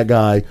think that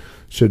guy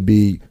should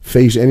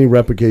face any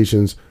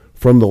repercussions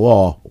from the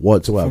law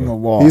whatsoever. From the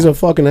law. He's a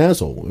fucking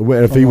asshole.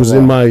 If he was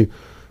in my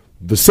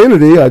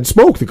vicinity, I'd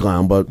smoke the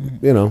clown. But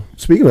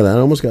speaking of that,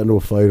 I almost got into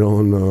a fight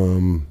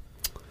on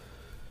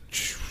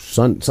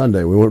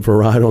Sunday. We went for a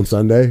ride on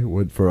Sunday. I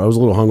was a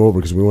little hungover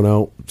because we went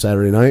out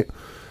Saturday night.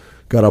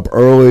 Got up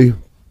early.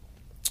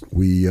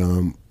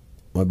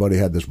 My buddy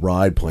had this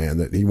ride plan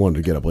that he wanted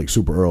to get up like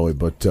super early,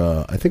 but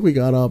I think we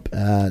got up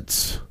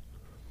at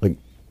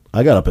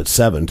I got up at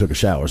 7, took a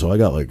shower, so I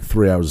got like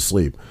 3 hours of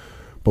sleep.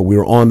 But we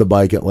were on the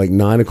bike at like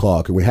 9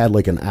 o'clock, and we had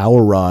like an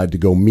hour ride to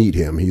go meet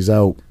him. He's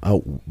out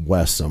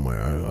west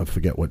somewhere. I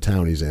forget what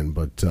town he's in,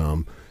 but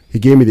he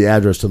gave me the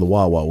address to the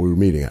Wawa we were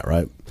meeting at,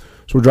 right?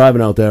 So we're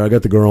driving out there. I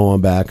got the girl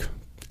on back,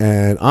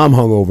 and I'm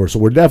hungover, so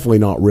we're definitely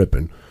not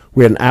ripping.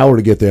 We had an hour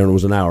to get there, and it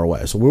was an hour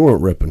away, so we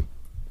weren't ripping.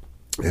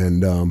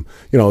 And,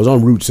 I was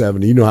on Route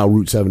 70. You know how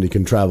Route 70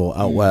 can travel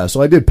out west.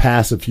 So I did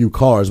pass a few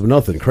cars, but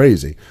nothing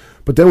crazy.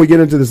 But then we get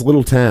into this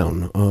little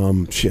town.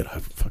 I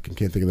fucking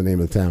can't think of the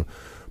name of the town.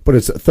 But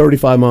it's a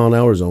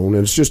 35-mile-an-hour zone,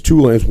 and it's just 2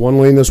 lanes, 1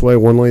 lane this way,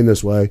 1 lane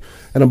this way.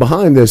 And I'm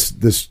behind this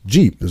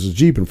Jeep. There's a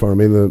Jeep in front of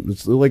me. And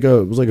it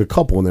was like a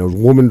couple in there. There was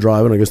a woman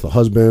driving, I guess the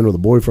husband or the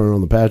boyfriend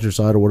on the passenger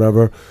side or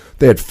whatever.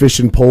 They had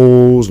fishing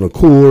poles and a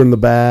cooler in the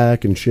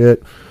back and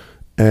shit.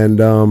 And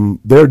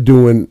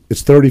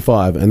it's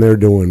 35, and they're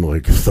doing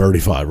like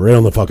 35, right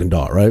on the fucking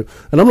dot, right?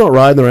 And I'm not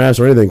riding their ass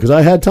or anything because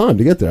I had time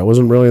to get there. I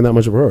wasn't really in that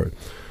much of a hurry.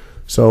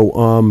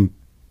 So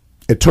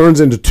it turns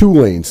into 2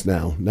 lanes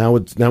now. Now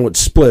it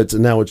splits,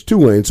 and now it's 2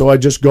 lanes. So I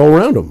just go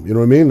around them. You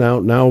know what I mean? Now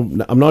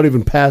I'm not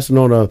even passing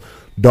on a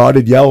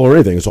dotted yellow or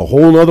anything. It's a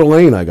whole other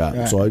lane I got.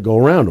 Right. So I go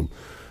around them.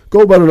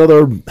 Go about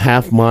another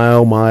half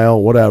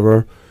mile,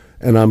 whatever,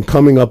 and I'm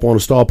coming up on a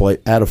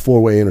stoplight at a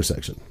 4-way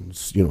intersection.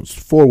 It's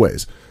 4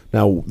 ways.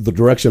 Now, the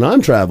direction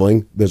I'm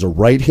traveling, there's a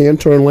right-hand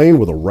turn lane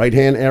with a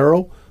right-hand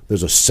arrow,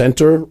 there's a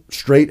center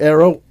straight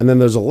arrow, and then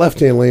there's a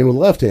left-hand lane with a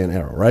left-hand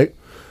arrow, right?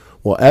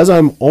 Well, as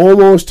I'm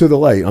almost to the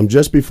light, I'm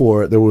just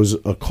before it, there was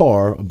a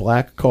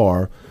black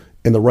car,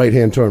 in the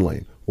right-hand turn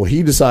lane. Well,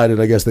 he decided,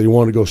 I guess, that he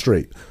wanted to go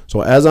straight.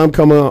 So as I'm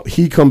coming up,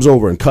 he comes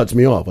over and cuts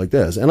me off like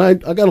this. And I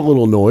got a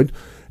little annoyed,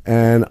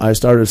 and I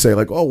started to say,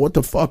 like, oh, what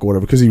the fuck, or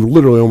whatever, because he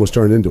literally almost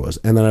turned into us.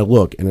 And then I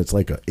look, and it's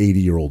like an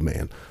 80-year-old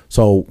man.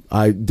 So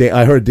I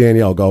heard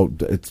Danielle go,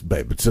 it's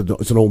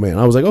an old man.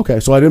 I was like, okay.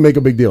 So I didn't make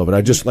a big deal of it.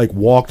 I just, like,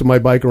 walked my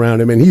bike around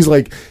him, and he's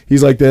like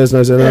this, and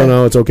I said,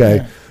 no, it's okay.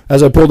 Yeah.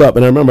 As I pulled up,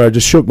 and I remember I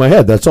just shook my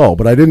head, that's all.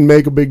 But I didn't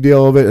make a big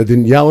deal of it. I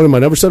didn't yell at him. I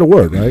never said a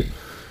word, right?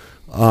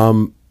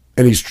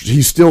 And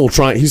he's still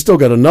trying. He's still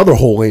got another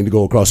whole lane to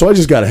go across. So I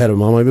just got ahead of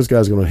him. I'm like, this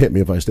guy's going to hit me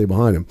if I stay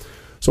behind him.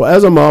 So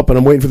as I'm up and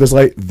I'm waiting for this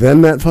light,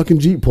 then that fucking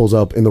Jeep pulls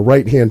up in the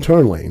right-hand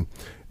turn lane.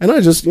 And I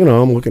just,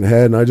 I'm looking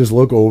ahead, and I just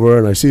look over,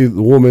 and I see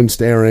the woman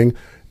staring,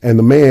 and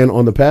the man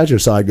on the passenger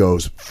side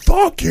goes,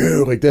 fuck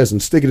you, like this,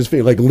 and sticking his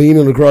feet, like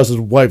leaning across his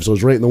wife, so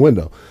it's right in the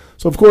window.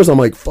 So, of course, I'm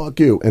like, fuck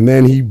you. And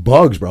then he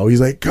bugs, bro.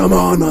 He's like, come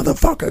on,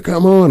 motherfucker,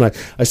 come on.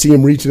 I see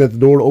him reaching at the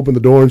door to open the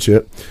door and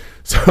shit.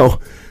 So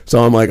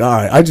I'm like, all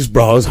right, I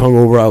was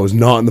hungover. I was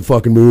not in the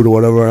fucking mood or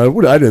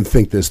whatever. I didn't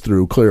think this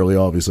through, clearly,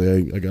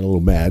 obviously. I got a little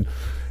mad.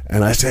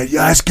 And I said,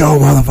 yes, go,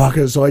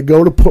 motherfucker. So I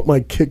go to put my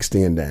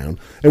kickstand down.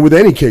 And with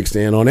any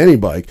kickstand on any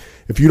bike,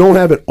 if you don't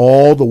have it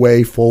all the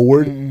way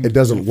forward, it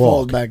doesn't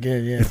lock. It folds back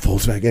in, yeah. It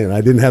folds back in.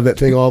 I didn't have that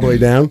thing all the way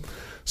down.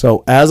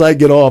 So as I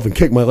get off and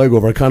kick my leg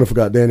over, I kind of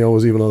forgot Danielle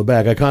was even on the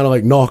back. I kind of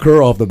like knock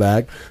her off the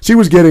back. She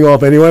was getting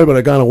off anyway, but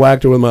I kind of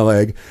whacked her with my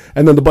leg,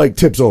 and then the bike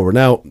tips over.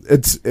 Now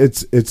it's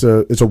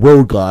a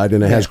road glide,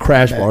 and it has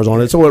crash bars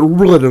on it, so it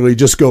literally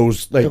just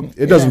goes like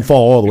it doesn't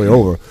fall all the way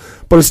over.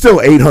 But it's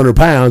still 800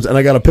 pounds, and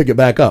I got to pick it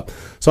back up.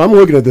 So I'm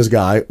looking at this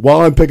guy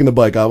while I'm picking the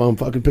bike up. I'm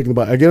fucking picking the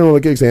bike. I get on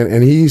the kickstand,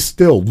 and he's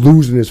still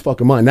losing his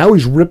fucking mind. Now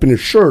he's ripping his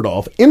shirt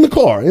off in the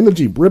car, in the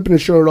Jeep, ripping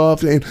his shirt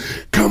off, saying,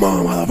 come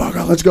on,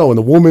 motherfucker, let's go. And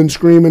the woman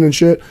screaming and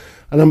shit.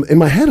 And I'm in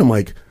my head, I'm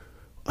like,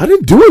 I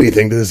didn't do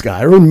anything to this guy.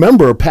 I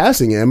remember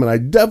passing him, and I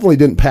definitely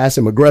didn't pass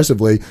him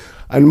aggressively.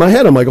 And in my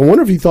head, I'm like, I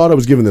wonder if he thought I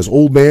was giving this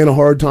old man a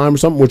hard time or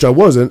something, which I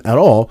wasn't at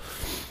all.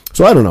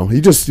 So I don't know. He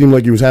just seemed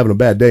like he was having a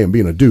bad day and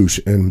being a douche.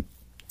 And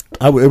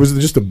it was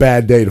just a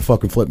bad day to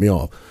fucking flip me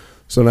off.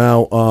 So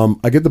now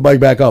I get the bike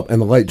back up, and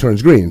the light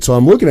turns green. So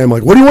I'm looking at him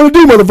like, what do you want to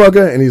do,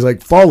 motherfucker? And he's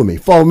like, follow me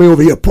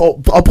over here.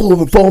 I'll pull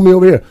over, follow me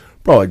over here.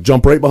 Bro, I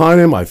jump right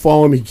behind him. I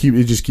follow him.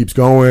 He just keeps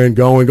going.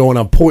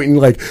 I'm pointing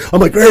I'm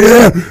like, right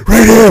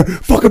here,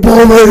 fucking pull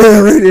him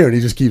right here. And he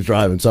just keeps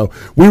driving. So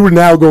we were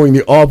now going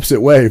the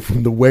opposite way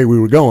from the way we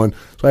were going.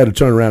 So I had to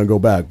turn around and go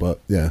back. But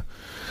yeah,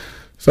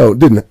 so it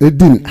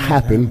didn't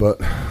happen. But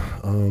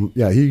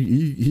yeah,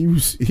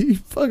 he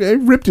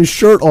fucking ripped his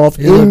shirt off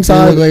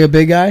inside. He looked like a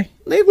big guy?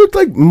 He looked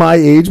like my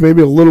age,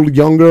 maybe a little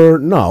younger.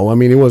 No, I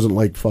mean, he wasn't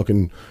like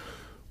fucking,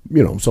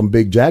 some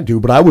big jack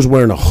dude, but I was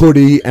wearing a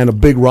hoodie and a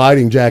big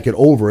riding jacket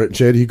over it and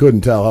shit. He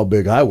couldn't tell how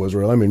big I was,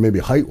 really. I mean, maybe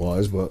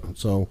height-wise, but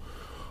so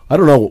I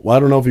don't know. I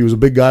don't know if he was a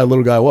big guy,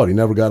 little guy, what. He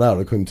never got out.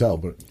 I couldn't tell,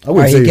 but I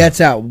wouldn't say he gets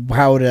out.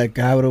 How would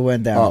it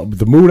went down?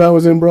 The mood I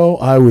was in, bro,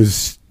 I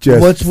was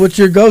just... What's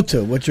your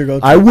go-to?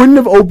 I wouldn't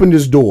have opened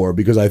his door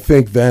because I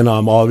think then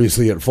I'm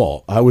obviously at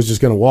fault. I was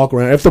just going to walk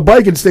around. If the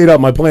bike had stayed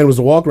up, my plan was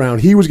to walk around.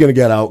 He was going to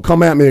get out,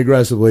 come at me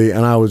aggressively,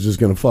 and I was just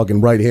going to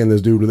fucking right-hand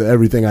this dude with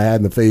everything I had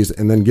in the face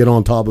and then get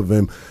on top of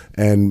him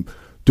and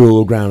do a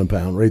little ground and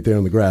pound right there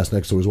in the grass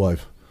next to his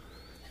wife.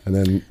 And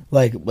then be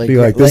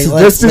like,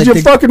 this is your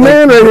fucking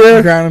man right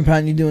here. Ground and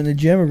pound you do in the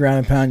gym or ground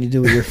and pound you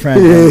do with your friend?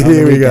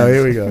 Here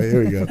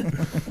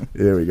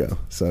we go.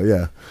 So,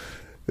 yeah.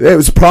 It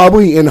was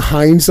probably, in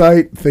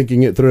hindsight,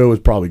 thinking it through, it was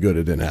probably good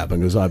it didn't happen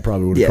because I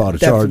probably would have caught a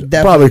charge.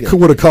 Probably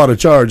would have caught a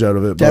charge out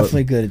of it.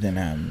 Definitely good it didn't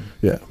happen.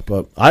 Yeah,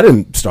 but I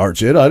didn't start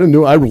shit. I didn't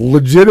do. I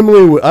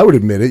legitimately, I would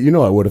admit it.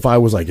 I would if I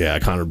was like, I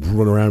kind of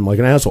run around like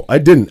an asshole. I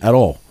didn't at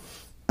all.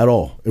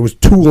 It was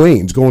two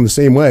lanes going the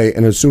same way,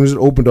 and as soon as it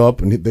opened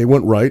up and they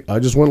went right, I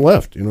just went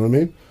left. You know what I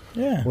mean?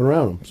 Yeah. Went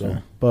around them. So, yeah.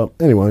 But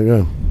anyway,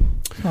 yeah.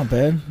 Not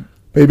bad.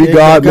 Maybe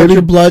God, get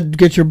your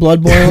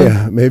blood boiling.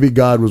 Yeah, maybe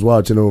God was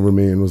watching over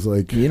me and was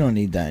like, "You don't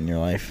need that in your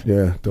life."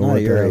 Yeah, not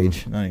at your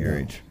age. Not at your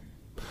age.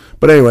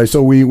 But anyway,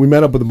 so we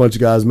met up with a bunch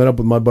of guys. Met up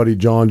with my buddy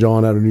John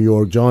out of New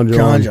York. John. You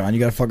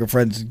got a fucking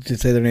friend to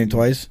say their name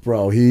twice,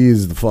 bro.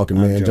 He's the fucking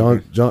man.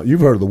 John. You've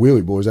heard of the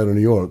Wheelie Boys out of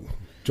New York.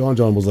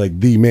 John was like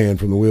the man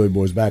from the Wheelie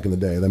Boys back in the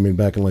day. I mean,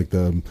 back in like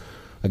the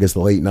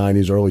late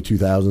 90s, early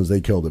 2000s,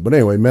 they killed it. But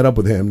anyway, met up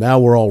with him. Now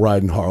we're all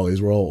riding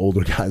Harleys. We're all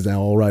older guys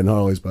now, all riding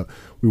Harleys. But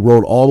we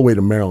rode all the way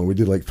to Maryland. We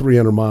did like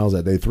 300 miles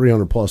that day,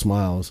 300 plus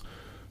miles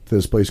to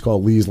this place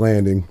called Lee's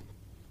Landing.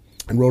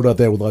 And rode out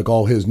there with like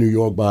all his New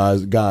York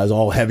guys,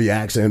 all heavy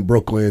accent,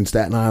 Brooklyn,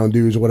 Staten Island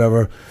dudes,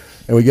 whatever.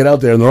 And we get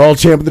out there, and they're all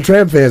champing the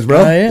Tramp fans,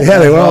 bro. Oh, yeah? Yeah,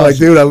 they were all like,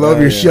 dude, I love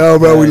your show,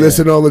 bro. We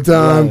listen all the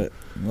time.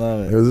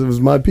 Love it. It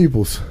was my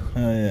peoples. Oh,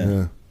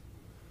 yeah.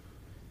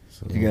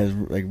 So, you guys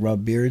like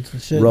rub beards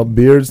and shit? Rub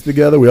beards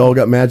together. We all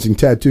got matching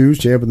tattoos,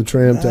 Champing the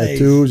Tramp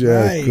tattoos.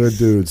 Yeah, good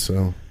dudes.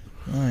 So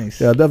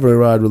nice. Yeah, I'll definitely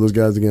ride with those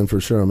guys again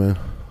for sure, man.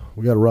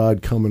 We got a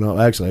ride coming up.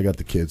 Actually, I got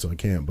the kids, so I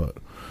can't. But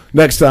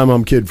next time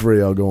I'm kid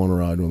free, I'll go on a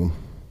ride with them.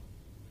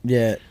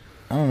 Yeah,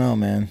 I don't know,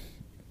 man.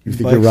 You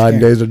think your riding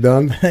days are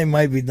done? They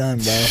might be done,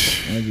 bro.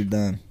 Might be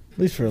done. At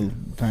least for the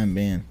time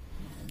being.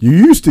 You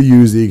used to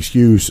use the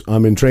excuse,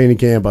 I'm in training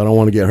camp, I don't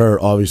want to get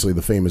hurt. Obviously,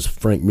 the famous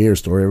Frank Mir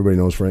story. Everybody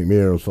knows Frank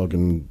Mir was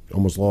fucking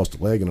almost lost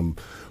a leg in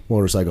a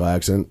motorcycle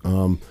accident.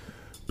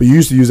 But you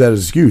used to use that as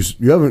an excuse.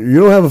 You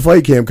don't have a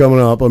fight camp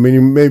coming up. I mean,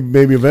 you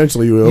maybe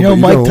eventually you will. You know,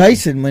 but Mike don't.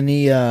 Tyson, when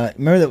he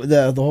remember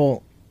the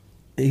whole,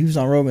 he was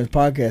on Rogan's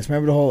podcast.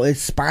 Remember the whole, it's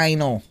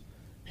spinal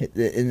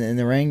in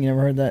the ring. You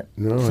never heard that?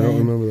 No, saying? I don't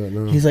remember that.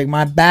 No. He's like,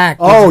 my back.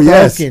 Oh, is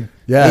yes. broken.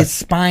 Yes. It's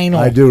spinal.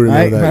 I do remember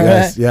right? that. Remember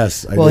Yes, that?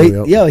 yes. I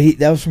Well, do.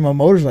 that was from a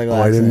motorcycle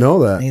accident. I didn't know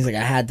that. And he's like,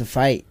 I had to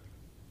fight.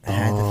 I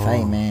had to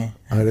fight, man.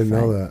 I didn't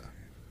know that.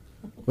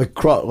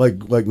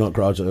 Like not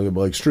crouch, but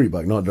like street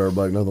bike, not dirt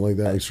bike, nothing like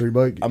that. Like street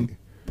bike. I'm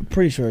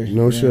pretty sure.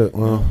 No shit.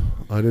 Well,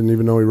 I didn't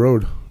even know he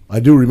rode. I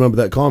do remember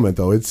that comment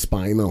though. It's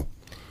spinal.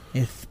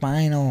 It's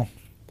spinal.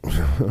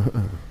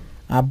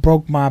 I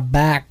broke my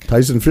back.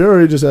 Tyson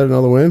Fury just had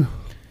another win.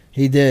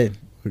 He did.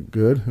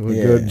 Good. Yeah,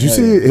 Good. Did you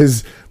see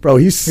his bro?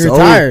 He's He so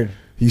retired.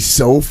 He's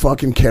so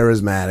fucking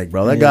charismatic,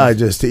 bro. That Yeah. guy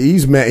just he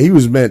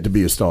was meant to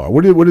be a star.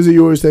 What is it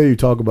you always say? You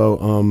talk about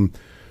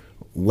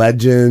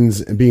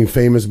legends and being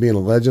famous, being a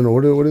legend, or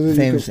what is it?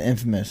 Famous,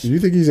 infamous. Do you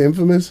think he's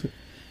infamous?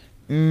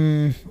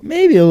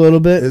 Maybe a little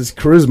bit. His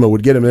charisma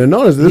would get him in.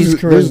 Notice He's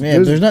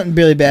charisma. There's nothing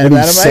really bad when he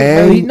about him.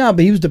 sang- But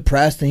he was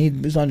depressed and he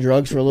was on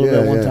drugs for a little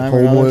bit one time.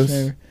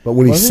 homeless. But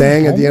when he Was he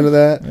sang at the end of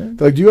that, homeless?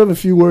 like, do you have a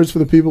few words for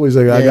the people? He's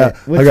like, I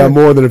Which got one?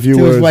 more than a few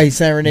To words. his wife, he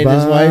serenaded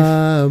his wife.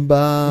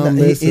 No,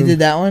 He did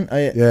that one. Oh,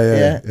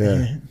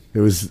 Yeah. It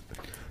was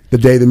the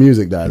day the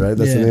music died, right?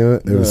 That's the name of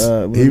it. It was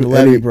the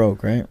levee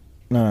broke, right?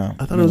 No,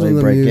 I thought it was on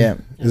the break. music.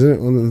 Yeah, Isn't it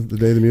on the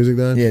day the music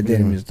died? yeah, day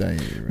the music died.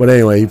 Yeah, you're right. But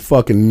anyway, he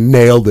fucking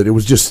nailed it. It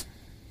was just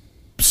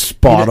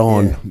spot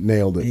on. Yeah.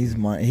 Nailed it. He's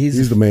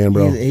the man,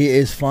 bro. He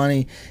is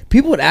funny.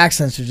 People with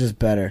accents are just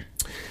better.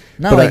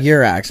 Not But like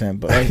your accent,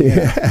 but like,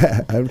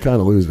 yeah, I'm kind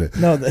of losing it.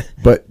 no.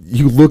 But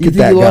you look You at think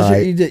that you lost guy,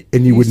 it?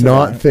 and you would said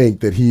not that.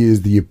 think that he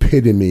is the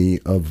epitome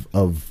of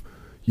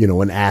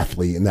an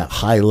athlete and that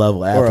high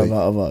level or athlete.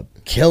 of a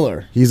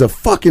killer. He's a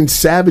fucking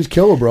savage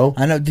killer, bro.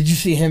 I know. Did you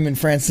see him and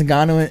Francis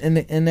Ngannou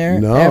in there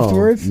No,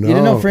 afterwards? You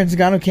didn't know no. Francis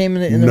Ngannou came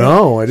in the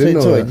No, I didn't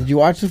know So that. did you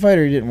watch the fight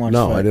or you didn't watch the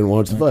fight? No, I didn't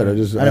watch the fight. I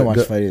didn't watch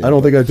the fight either. I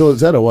don't think I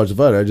said I watched the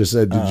fight. I just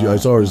said I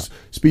saw his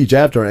speech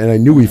after, and I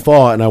knew he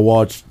fought, and I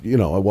watched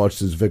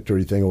his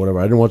victory thing or whatever.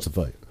 I didn't watch the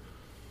fight.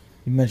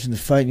 You mentioned the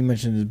fight. You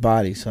mentioned his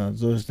body. So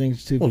those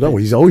things too. Well, no,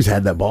 he's always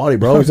had that body,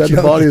 bro. He's had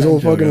the body his whole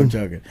fucking. I'm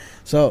joking.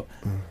 So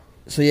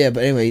yeah,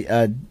 but anyway,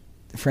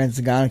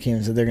 Francis Ngannou came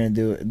and said they're going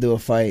to do a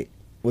fight,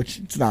 which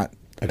it's not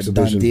a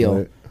Exhibition done deal.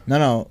 fight.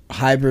 No,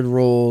 hybrid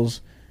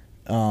rules,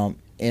 in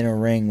a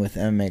ring with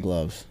MMA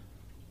gloves.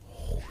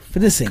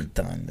 But this ain't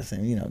done. This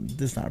ain't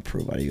this not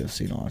approved by the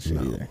UFC and all that shit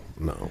either.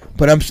 No.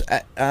 But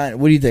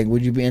what do you think?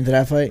 Would you be into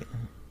that fight?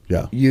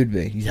 Yeah. You'd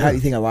be. How do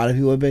you think a lot of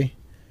people would be?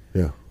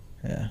 Yeah.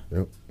 Yeah.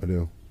 Yep. I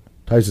do.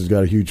 Tyson's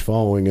got a huge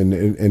following, and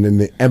in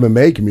the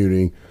MMA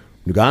community,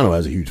 Ngannou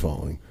has a huge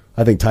following.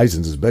 I think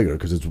Tyson's is bigger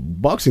because it's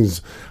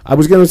boxing's. I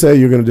was going to say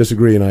you're going to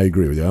disagree, and I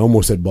agree with you. I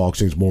almost said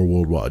boxing's more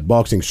worldwide.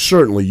 Boxing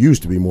certainly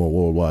used to be more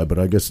worldwide, but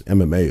I guess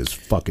MMA is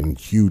fucking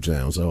huge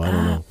now. So I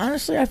don't know.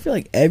 Honestly, I feel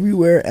like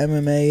everywhere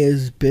MMA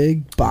is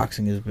big,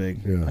 boxing is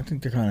big. Yeah. I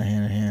think they're kind of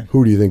hand in hand.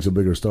 Who do you think's a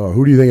bigger star?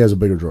 Who do you think has a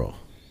bigger draw?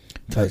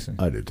 Tyson.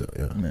 I do too.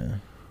 Yeah. Yeah.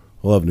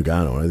 I love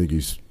Ngannou. I think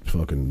he's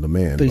fucking the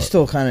man. But he's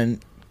still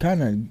kind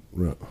of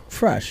right.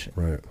 fresh,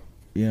 Right.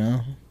 you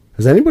know.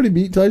 Has anybody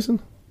beat Tyson?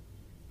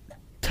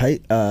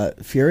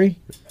 Fury.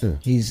 Yeah.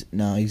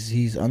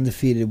 He's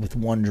undefeated with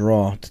one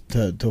draw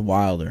to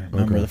Wilder.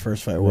 Remember Okay. the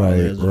first fight? Wilder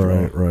has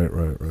a draw.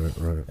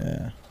 Right.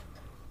 Yeah.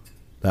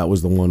 That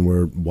was the one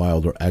where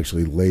Wilder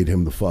actually laid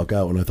him the fuck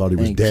out, and I thought he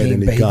was And dead,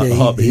 and he came- got did-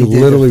 up. He did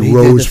literally he did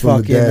rose from the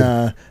fucking,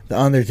 dead. The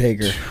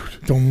Undertaker.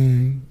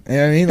 Dum. You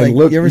know what I mean? And Like,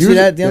 look, you ever you see was-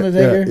 that? The yeah,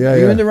 Undertaker? yeah,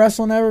 You yeah. into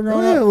wrestling ever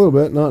growing Yeah, a up? little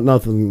bit.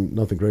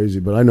 Nothing crazy,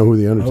 but I know who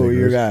the Undertaker Who were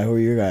your is. guy? Who were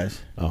your guys?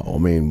 Oh, I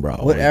mean, bro.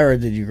 What era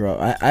did you grow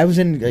up? I was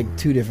in like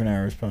two different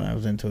eras. Probably I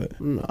was into it.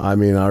 I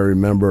mean, I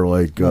remember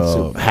like Not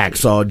so-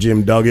 Hacksaw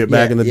Jim Duggan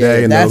back Yeah, in the yeah,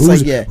 day, and that's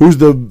who's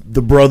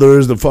the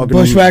brothers, the fucking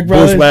Bushwhack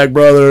brothers? Bushwhack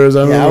brothers. I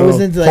don't Yeah, know. I was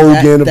into like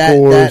Hogan, that of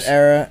course.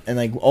 era and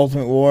like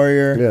Ultimate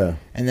Warrior. Yeah.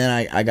 And then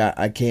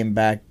I came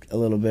back a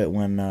little bit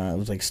when it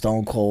was like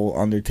Stone Cold,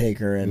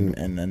 Undertaker, and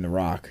then The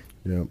Rock,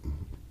 Yep.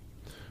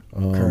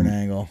 Kurt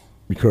Angle.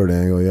 Kurt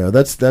Angle, yeah,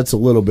 that's a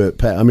little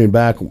bit. I mean,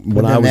 back when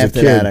But I then was a after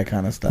kid, that, I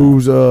kind of stopped.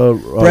 who's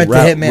Bret the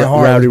Hitman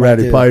Hart Rowdy was my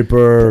Roddy dude.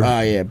 Piper?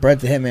 Oh yeah, Bret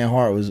the Hitman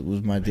Hart was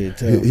my dude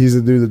too. He's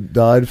the dude that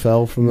died,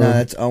 fell from the. No,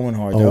 that's Owen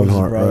Hart. Owen That was his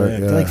Hart, brother. right, I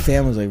yeah. feel like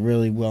Sam was like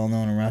really well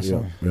known in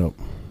wrestling. Yep.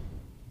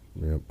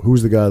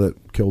 Who's the guy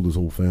that killed his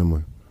whole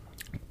family?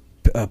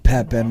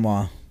 Pat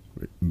Benoit,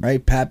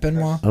 right? Pat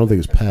Benoit. I don't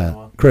think it's Pat.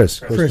 Chris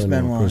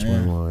Benoit, Chris yeah.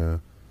 Benoit. Yeah.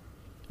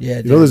 Yeah,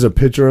 You know, there's a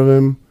picture of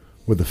him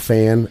with a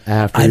fan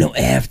after. I know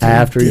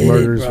after he did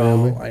murdered it, his bro.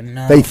 family. I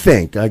know. They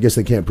think. I guess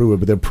they can't prove it,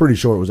 but they're pretty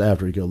sure it was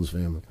after he killed his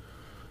family.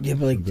 Yeah,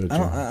 but like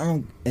I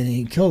don't. And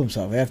he killed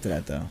himself after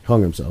that though.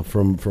 Hung himself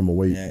from a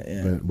weight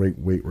Yeah.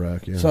 weight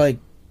rack. Yeah. So like,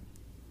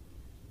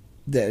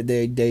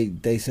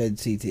 They said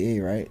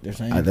CTE, right? They're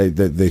saying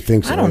they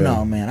think so. I don't yeah.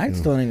 know, man. I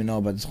just don't even know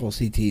about this whole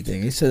CTE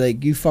thing. They said like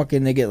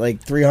they get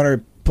like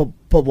 300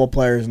 football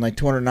players and like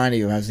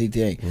 290 of them have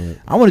CTE.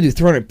 Right. I want to do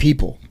 300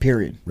 people.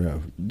 Period. Yeah.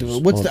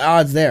 What's the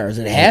odds there? Is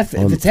it half?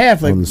 If it's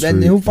half, like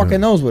then who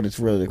fucking knows what it's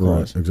really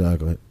cause? Right,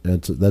 exactly.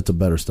 That's a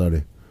better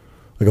study,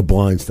 like a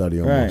blind study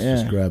almost. Right, yeah.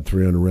 Just grab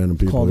 300 random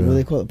people. What do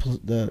they call it?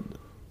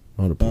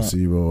 Not a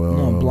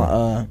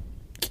placebo.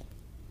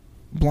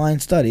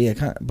 Blind study.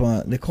 Yeah,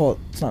 but they call it.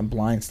 It's not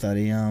blind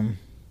study. I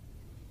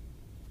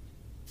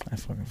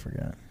fucking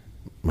forgot.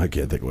 I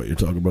can't think of what you're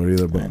talking about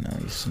either. But I know.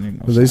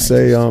 Did they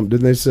say?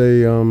 Didn't they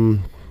say?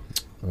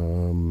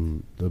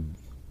 The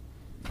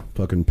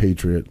fucking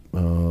patriot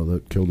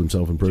that killed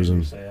himself in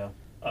prison.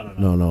 I don't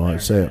know. No. I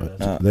say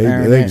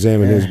Aaron they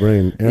examined his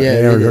brain.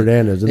 Aaron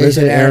Hernandez. They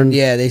said Aaron.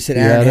 Yeah, they said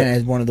Aaron Hernandez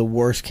had one of the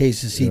worst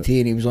cases CT,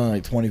 and he was only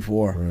like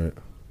 24. Right.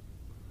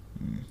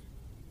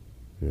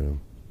 Yeah.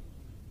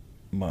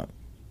 But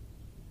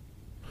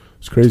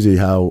it's crazy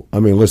how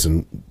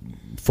listen,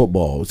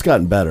 football, it's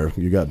gotten better.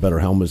 You got better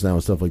helmets now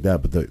and stuff like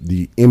that, but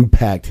the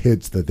impact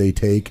hits that they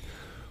take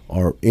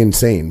are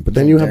insane. But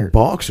then you have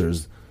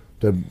boxers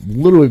that have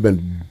literally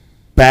been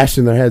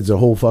bashing their heads their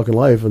whole fucking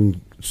life, and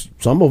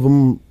some of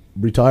them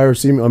retire.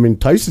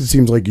 Tyson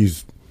seems like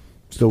he's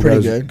still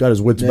got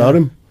his wits about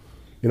him.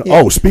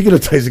 Oh, speaking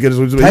of Tyson, get his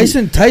wits about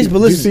Tyson, but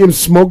listen, did you see him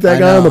smoke that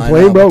guy on the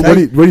plane, bro? What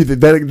do you think?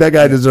 That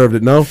guy deserved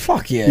it? No,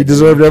 fuck yeah, he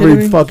deserved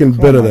every fucking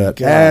bit of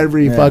that.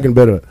 Every fucking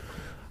bit of it.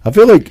 I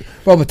feel like,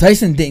 bro, but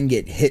Tyson didn't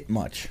get hit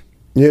much.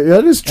 Yeah,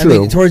 that is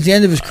true. Towards the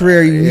end of his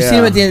career, you see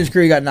him at the end of his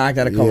career, he got knocked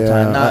out a couple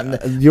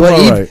times. You are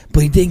right.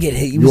 But he didn't get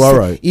hit. You are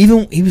right.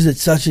 Even he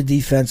was such a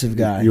defensive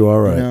guy. You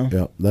are right.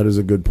 Yeah, that is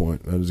a good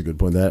point.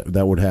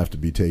 That would have to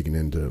be taken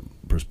into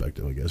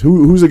perspective, I guess.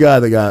 Who's a guy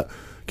that got?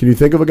 Can you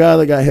think of a guy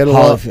that got hit a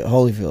lot?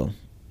 Holyfield.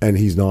 And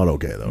he's not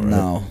okay though,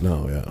 right?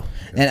 No, yeah.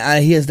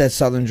 And he has that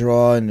southern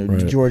draw and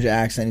the Georgia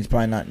accent. He's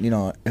probably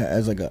not,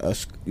 as like a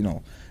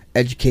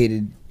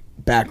educated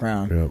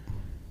background. Yep.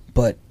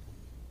 But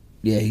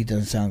yeah, he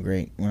doesn't sound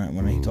great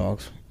when he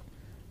talks.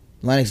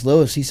 Lennox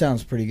Lewis, he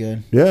sounds pretty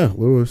good. Yeah,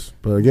 Lewis.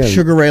 But again,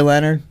 Sugar Ray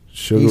Leonard.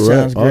 He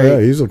sounds great. Oh yeah,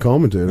 he's a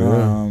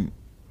commentator.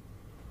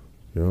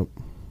 Yep.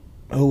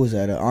 Who was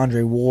that?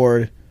 Andre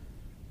Ward.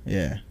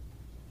 Yeah.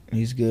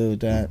 He's good with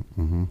that.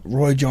 Mm-hmm.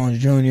 Roy Jones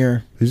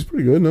Jr. He's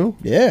pretty good, no?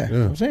 Yeah.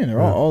 I'm saying they're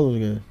all those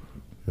good.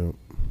 Yep.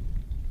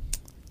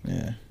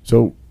 Yeah.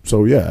 So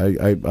yeah,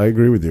 I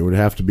agree with you. It would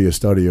have to be a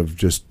study of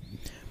just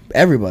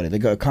everybody. They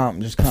got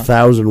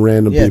 1,000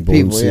 random people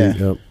and see. Yeah.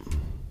 Yep.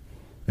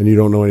 And you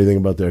don't know anything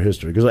about their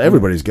history because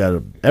everybody's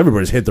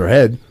hit their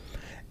head.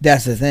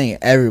 That's the thing.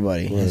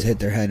 Everybody has hit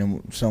their head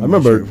in some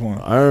way, shape, or form.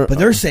 But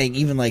they're saying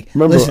even like,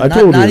 listen,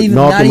 not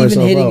even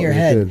hitting your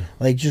head,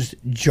 like just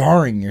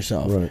jarring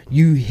yourself. Right.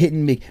 You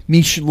hitting me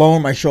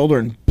lowering my shoulder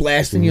and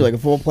blasting you like a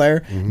full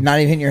player, not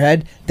even hitting your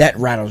head, that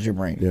rattles your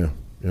brain.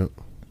 Yeah,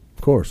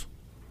 of course.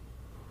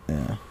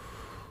 Yeah.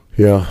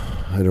 Yeah,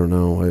 I don't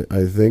know.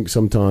 I think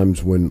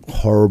sometimes when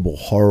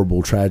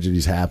horrible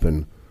tragedies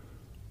happen,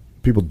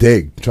 people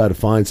try to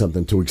find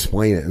something to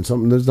explain it,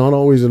 and there's not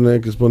always an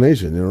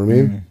explanation. You know what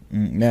I mean?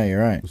 Yeah, you're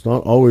right. It's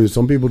not always.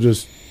 Some people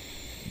just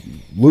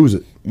lose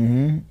it.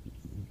 Mm-hmm.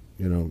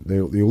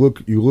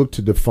 You look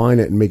to define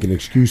it and make an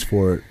excuse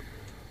for it,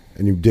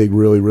 and you dig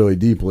really, really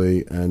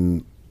deeply.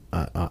 And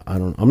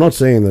I'm not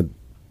saying that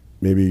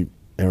maybe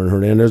Aaron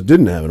Hernandez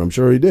didn't have it. I'm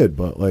sure he did,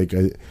 but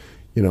it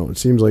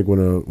seems like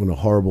when a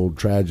horrible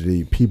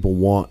tragedy, people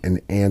want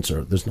an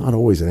answer. There's not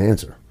always an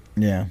answer.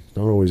 Yeah, it's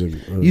not always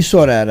you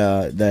saw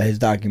that his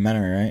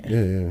documentary, right?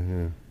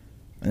 Yeah.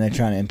 And they're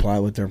trying to imply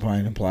what they're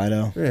trying to imply,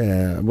 though.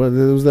 Yeah, but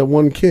there was that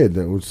one kid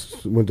that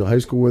went to high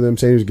school with him,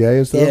 saying he was gay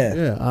and stuff.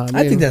 Yeah.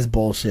 I think that's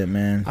bullshit,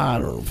 man. I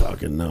don't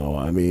fucking know.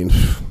 I mean,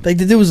 like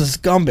the dude was a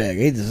scumbag. I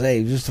hate to say,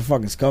 he was just a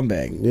fucking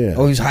scumbag. Yeah.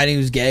 Oh, he was hiding he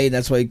was gay.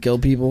 That's why he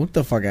killed people. Get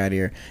the fuck out of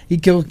here. He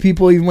killed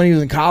people even when he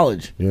was in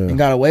college. Yeah. And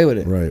got away with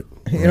it. Right.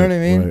 You know what I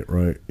mean?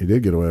 Right. He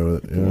did get away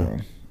with it. Yeah.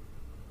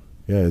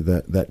 Yeah,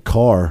 that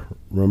car.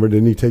 Remember,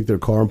 didn't he take their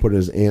car and put it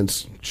in his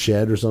aunt's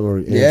shed or something, or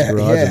aunt's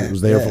garage, and it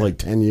was there for like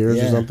 10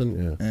 years or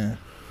something?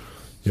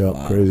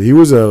 Yeah, crazy. He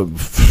was a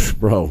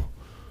bro.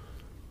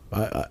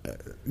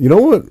 You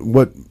know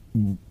what?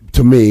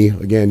 To me,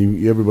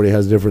 again, everybody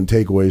has different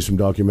takeaways from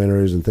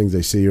documentaries and things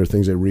they see or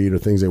things they read or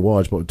things they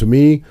watch. But to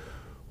me,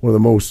 one of the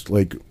most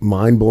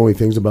mind blowing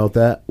things about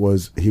that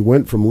was he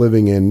went from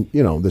living in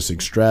this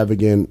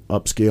extravagant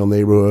upscale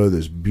neighborhood,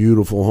 this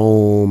beautiful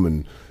home,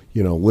 and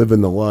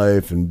living the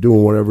life and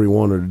doing whatever he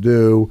wanted to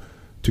do,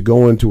 to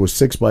go into a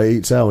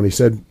 6x8 cell, and he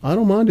said, "I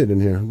don't mind it in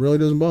here. It really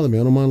doesn't bother me.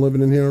 I don't mind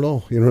living in here at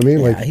all." You know what I mean?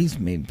 Yeah, he's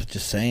maybe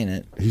just saying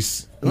it.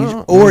 He's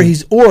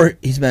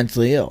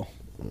mentally ill,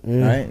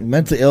 right?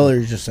 Mentally ill, or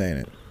he's just saying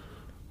it.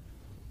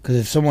 Because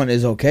if someone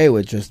is okay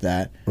with just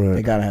that,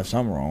 they gotta have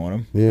something wrong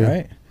with them,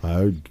 right?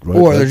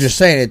 Or they're just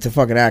saying it to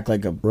fucking act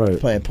like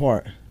play a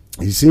part.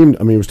 He seemed.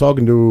 He was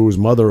talking to his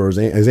mother or his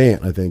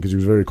aunt, I think, because he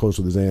was very close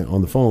with his aunt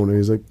on the phone, and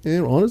he's like,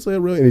 "Honestly, I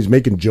really." And he's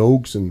making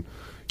jokes and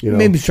You know,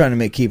 Maybe he's trying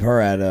to keep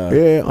her at.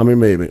 Yeah, I mean,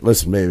 maybe.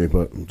 Listen, maybe,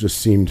 but he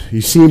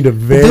seemed a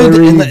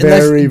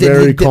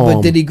very calm.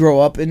 But did he grow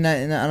up in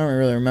that? I don't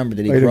really remember.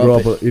 Did he grow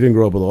up? He didn't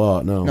grow up with a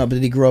lot. No. No, but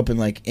did he grow up in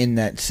in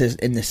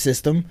the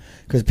system?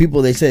 Because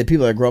they say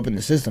people that grow up in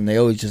the system, they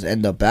always just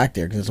end up back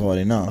there because that's all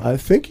they know. I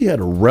think he had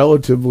a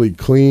relatively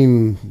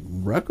clean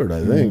record.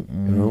 I think you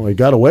know he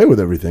got away with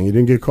everything. He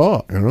didn't get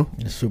caught. You know,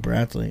 He's a super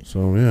athlete.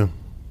 so yeah,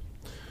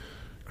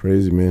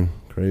 crazy man,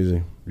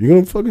 crazy. You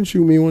gonna fucking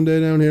shoot me one day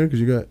down here because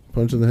you got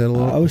punched in the head a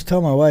lot? I always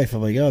tell my wife,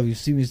 I'm like, yo, if you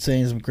see me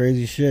saying some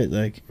crazy shit,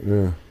 like,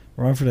 Yeah.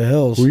 run for the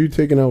hills. Who are you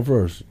taking out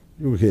first?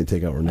 You can't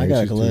take out Renee. I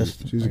got She's a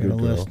list. She's a I got good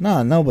girl. list.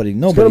 Nah, nobody. It's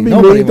gonna be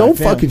Nobody me. in my Don't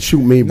family. fucking shoot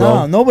me,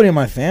 bro. No, nobody in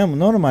my family.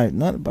 None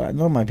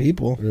of my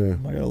people. Yeah.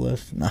 I got a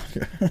list. No.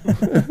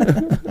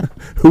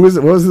 Who is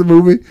it? What was the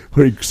movie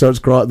where he starts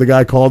the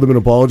guy called him and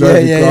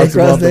apologized? yeah, He crossed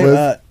him off the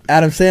list?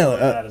 Adam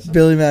Sandler,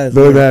 Billy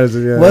Madison. Billy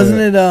Madison, yeah. Wasn't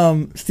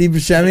it Steve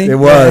Buscemi? It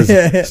was.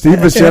 Yeah. Steve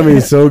Buscemi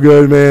is so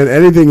good, man.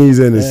 Anything he's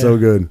in is so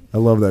good. I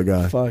love that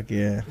guy. Fuck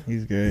yeah,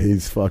 he's great.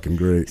 He's fucking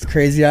great. His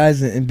crazy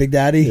eyes and Big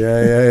Daddy.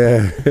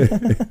 Yeah.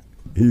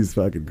 He's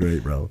fucking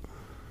great, bro.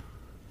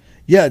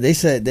 Yeah, they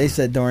said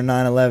during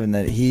 9/11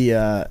 that he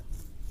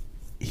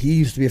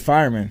used to be a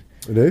fireman.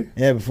 Did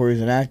he? Yeah, before he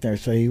was an actor.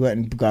 So he went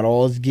and got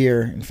all his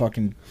gear and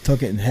fucking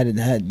took it and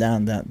headed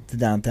down to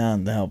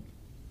downtown to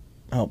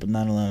help at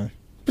 9/11.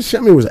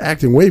 Buscemi was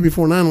acting way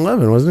before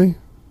 9/11, wasn't he?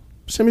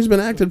 Buscemi's been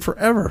acting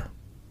forever.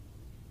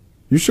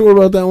 You sure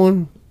about that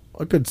one?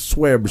 I could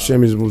swear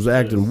Buscemi was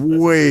acting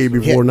way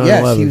before 9/11.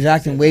 Yes, he was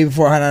acting way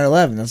before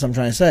 9/11. That's what I'm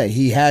trying to say.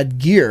 He had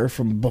gear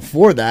from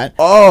before that.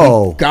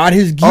 Oh. He got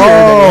his gear.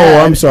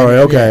 Oh, I'm sorry.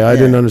 Okay, I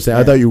didn't understand.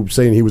 Yeah. I thought you were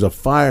saying he was a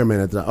fireman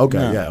at the time. Okay,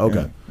 No, yeah,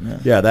 okay. yeah.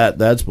 Yeah,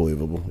 that's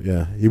believable.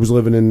 Yeah. He was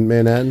living in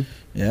Manhattan?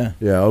 Yeah.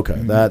 Yeah, okay.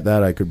 That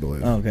I could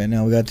believe. Okay,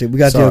 now we got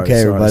the Sorry, okay,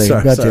 everybody.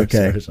 sorry, we got the sorry,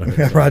 okay. sorry, We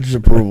got sorry. Roger's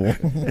approval.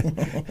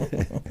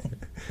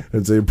 I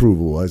didn't say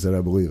approval. I said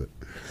I believe it.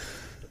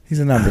 He's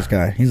a numbers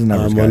guy. He's a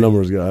numbers I'm guy. a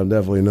numbers guy. I'm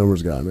definitely a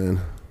numbers guy,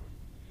 man.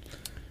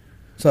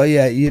 So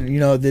yeah, you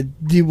know, what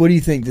do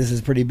you think? This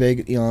is pretty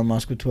big, Elon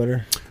Musk with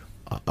Twitter.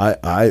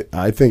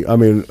 I think. I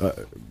mean,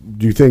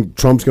 do you think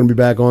Trump's going to be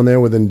back on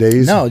there within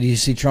days? No, do you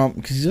see Trump?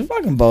 Because he's a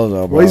fucking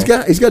bozo, bro. Well, he's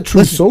got Truth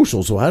Listen,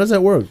 Social. So how does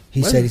that work?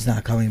 He said he's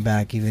not coming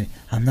back.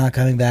 I'm not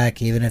coming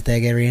back, even if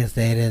they get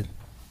reinstated.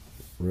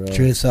 Really?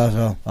 Truth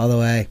Social, all the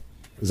way.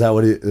 Is that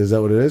what it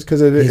is?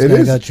 Because it He's gonna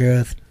is. go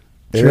Truth.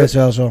 It Truth is-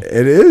 Social.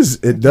 It is.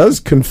 It does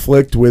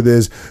conflict with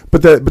his.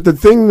 But the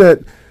thing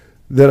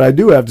that I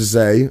do have to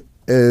say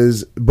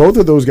is both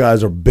of those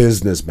guys are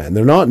businessmen.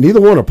 They're not.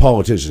 Neither one are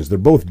politicians. They're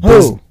both.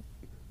 Who?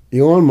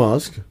 Elon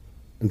Musk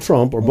and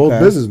Trump are both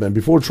Okay. businessmen.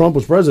 Before Trump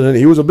was president,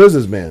 he was a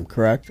businessman.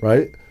 Correct.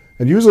 Right.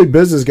 And usually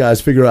business guys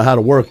figure out how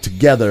to work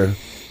together.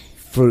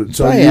 So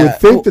Oh, you yeah. would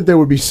think that there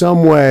would be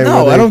some way.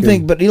 No, where I they don't can-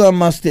 think. But Elon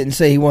Musk didn't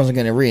say he wasn't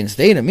going to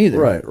reinstate him either.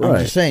 Right, I'm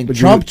right. just saying, But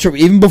Trump,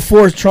 even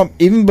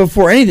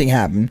before anything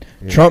happened,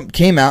 Trump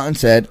came out and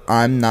said,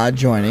 "I'm not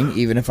joining,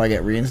 even if I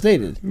get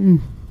reinstated."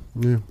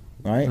 Yeah.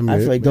 Right? I mean, I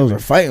feel like those are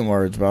fighting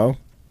words, bro.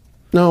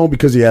 No,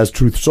 because he has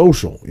Truth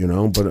Social,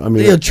 But I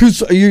mean, Yeah,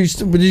 truth.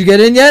 Did you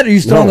get in yet? Or are you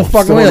still No, on the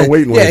fucking still on the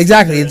waiting Yeah, list.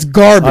 exactly. It's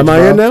garbage. am I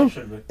bro. in now?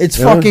 Should be. It's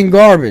Yeah. fucking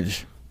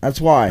garbage. That's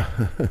why.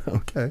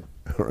 Okay,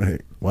 all right.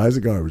 Why is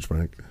it garbage,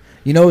 Frank?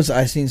 You know what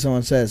I seen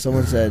someone said?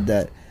 Someone said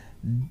that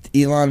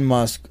Elon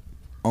Musk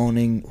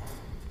owning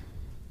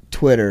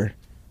Twitter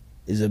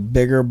is a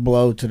bigger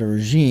blow to the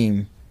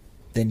regime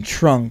than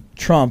Trump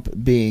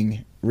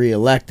being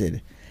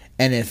reelected.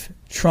 And if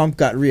Trump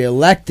got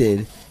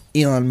reelected,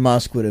 Elon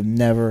Musk would have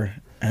never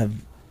have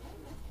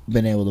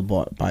been able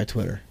to buy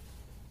Twitter.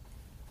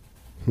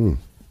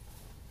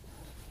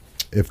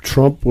 If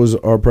Trump was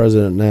our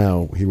president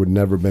now, he would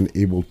never been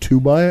able to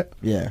buy it.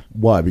 Yeah.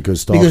 Why? Because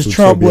stocks Because would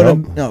Trump still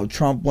would be up? have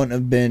Trump wouldn't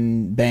have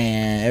been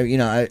banned. You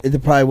know,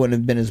 it probably wouldn't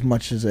have been as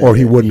much as or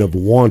he wouldn't have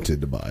wanted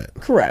to buy it.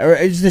 Correct.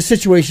 Or the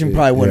situation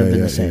probably wouldn't have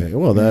been the same. Yeah.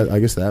 Well, I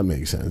guess that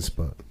makes sense,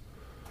 but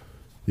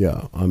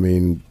yeah, I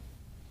mean,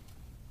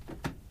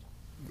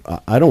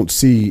 I don't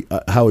see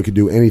how it could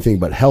do anything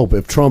but help.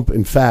 If Trump,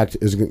 in fact,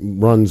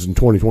 runs in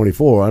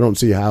 2024, I don't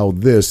see how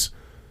this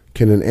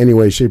can in any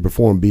way, shape, or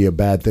form be a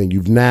bad thing.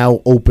 You've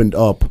now opened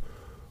up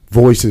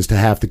voices to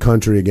half the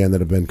country again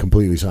that have been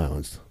completely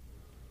silenced.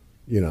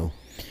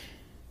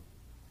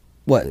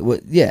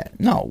 What? Yeah.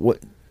 No. What?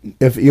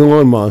 If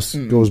Elon Musk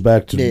goes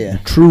back to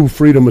true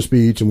freedom of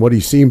speech and what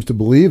he seems to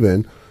believe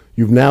in,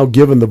 you've now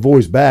given the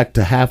voice back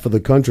to half of the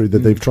country that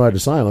they've tried to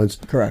silence.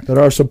 Correct. That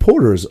are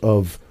supporters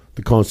of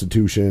the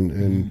Constitution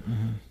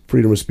and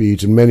freedom of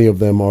speech, and many of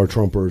them are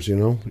Trumpers.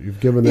 You've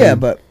given them. Yeah,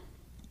 but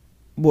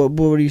what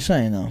are you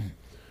saying though?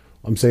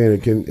 I'm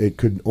saying it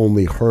could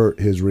only hurt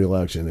his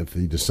reelection if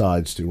he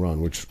decides to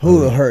run. Which Who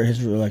will hurt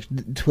his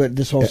reelection?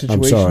 This whole situation.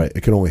 I'm sorry,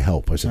 it can only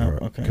help. I said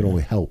hurt. Okay, it can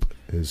only help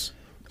his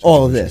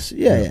all of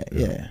situation.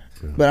 this. Yeah.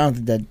 But I don't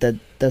think that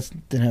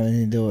didn't have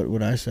anything to do with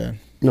what I said.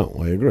 No,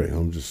 I agree.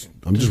 I'm just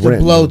The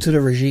ranting. blow to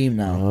the regime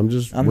now. I'm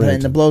just saying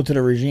ranting. the blow to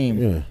the regime.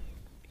 Yeah,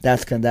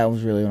 That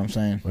was really what I'm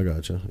saying. I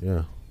gotcha.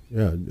 Yeah,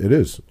 it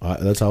is.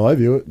 That's how I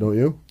view it. Don't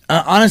you?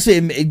 honestly,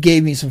 it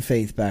gave me some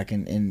faith back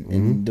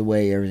in the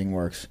way everything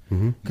works.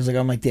 Because like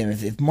I'm like, damn,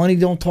 if money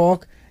don't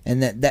talk,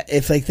 and that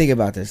if like think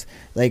about this,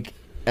 like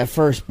at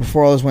first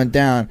before all this went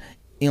down,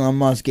 Elon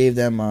Musk gave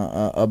them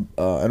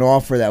an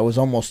offer that was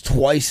almost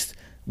twice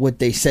what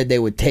they said they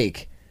would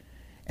take,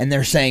 and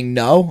they're saying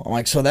no. I'm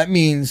like, so that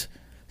means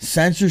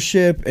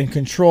censorship and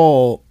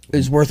control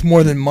is worth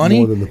more than money,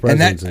 more than the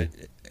presidency. And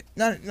that.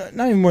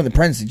 Not even more than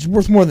presidency, just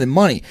worth more than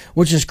money,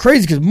 which is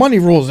crazy because money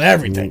rules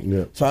everything.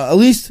 Yeah. So at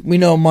least we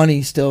know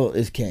money still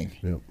is king,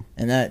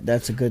 and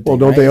that's a good thing. Well,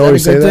 don't right? they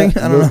always say thing?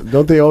 that? I don't know.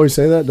 Don't they always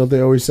say that? Don't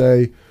they always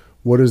say,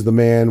 "What does the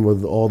man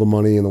with all the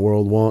money in the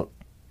world want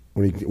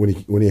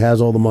when he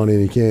has all the money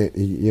and he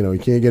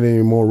can't get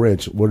any more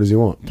rich? What does he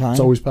want? Time?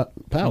 It's always power.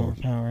 Power,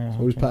 yeah, It's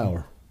always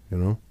power. You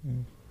know."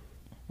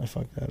 I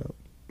fucked that up.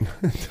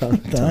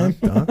 Time.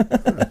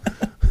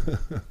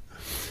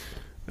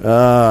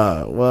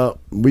 Well,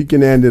 we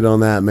can end it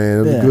on that, man.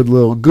 It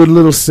was a good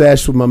little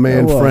sesh with my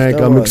man Frank.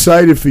 I'm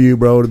excited for you,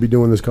 bro, to be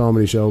doing this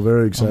comedy show.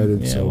 Very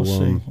excited. Yeah, we'll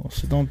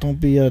see. Don't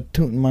be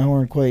tooting my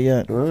horn quite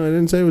yet. I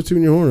didn't say I was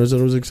tooting your horn. I said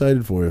I was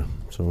excited for you.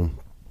 So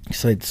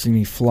excited to see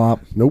me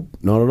flop. Nope,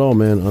 not at all,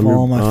 man. I'm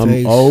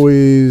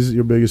always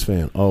your biggest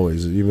fan.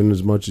 Always, even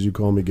as much as you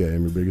call me gay,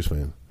 I'm your biggest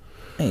fan.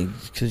 Hey,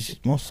 because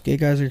most gay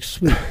guys are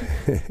sweet.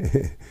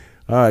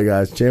 All right,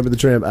 guys. Champ of the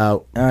Tramp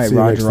out. All right, see you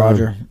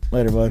Roger. next time.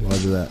 Later, bud.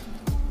 Roger that.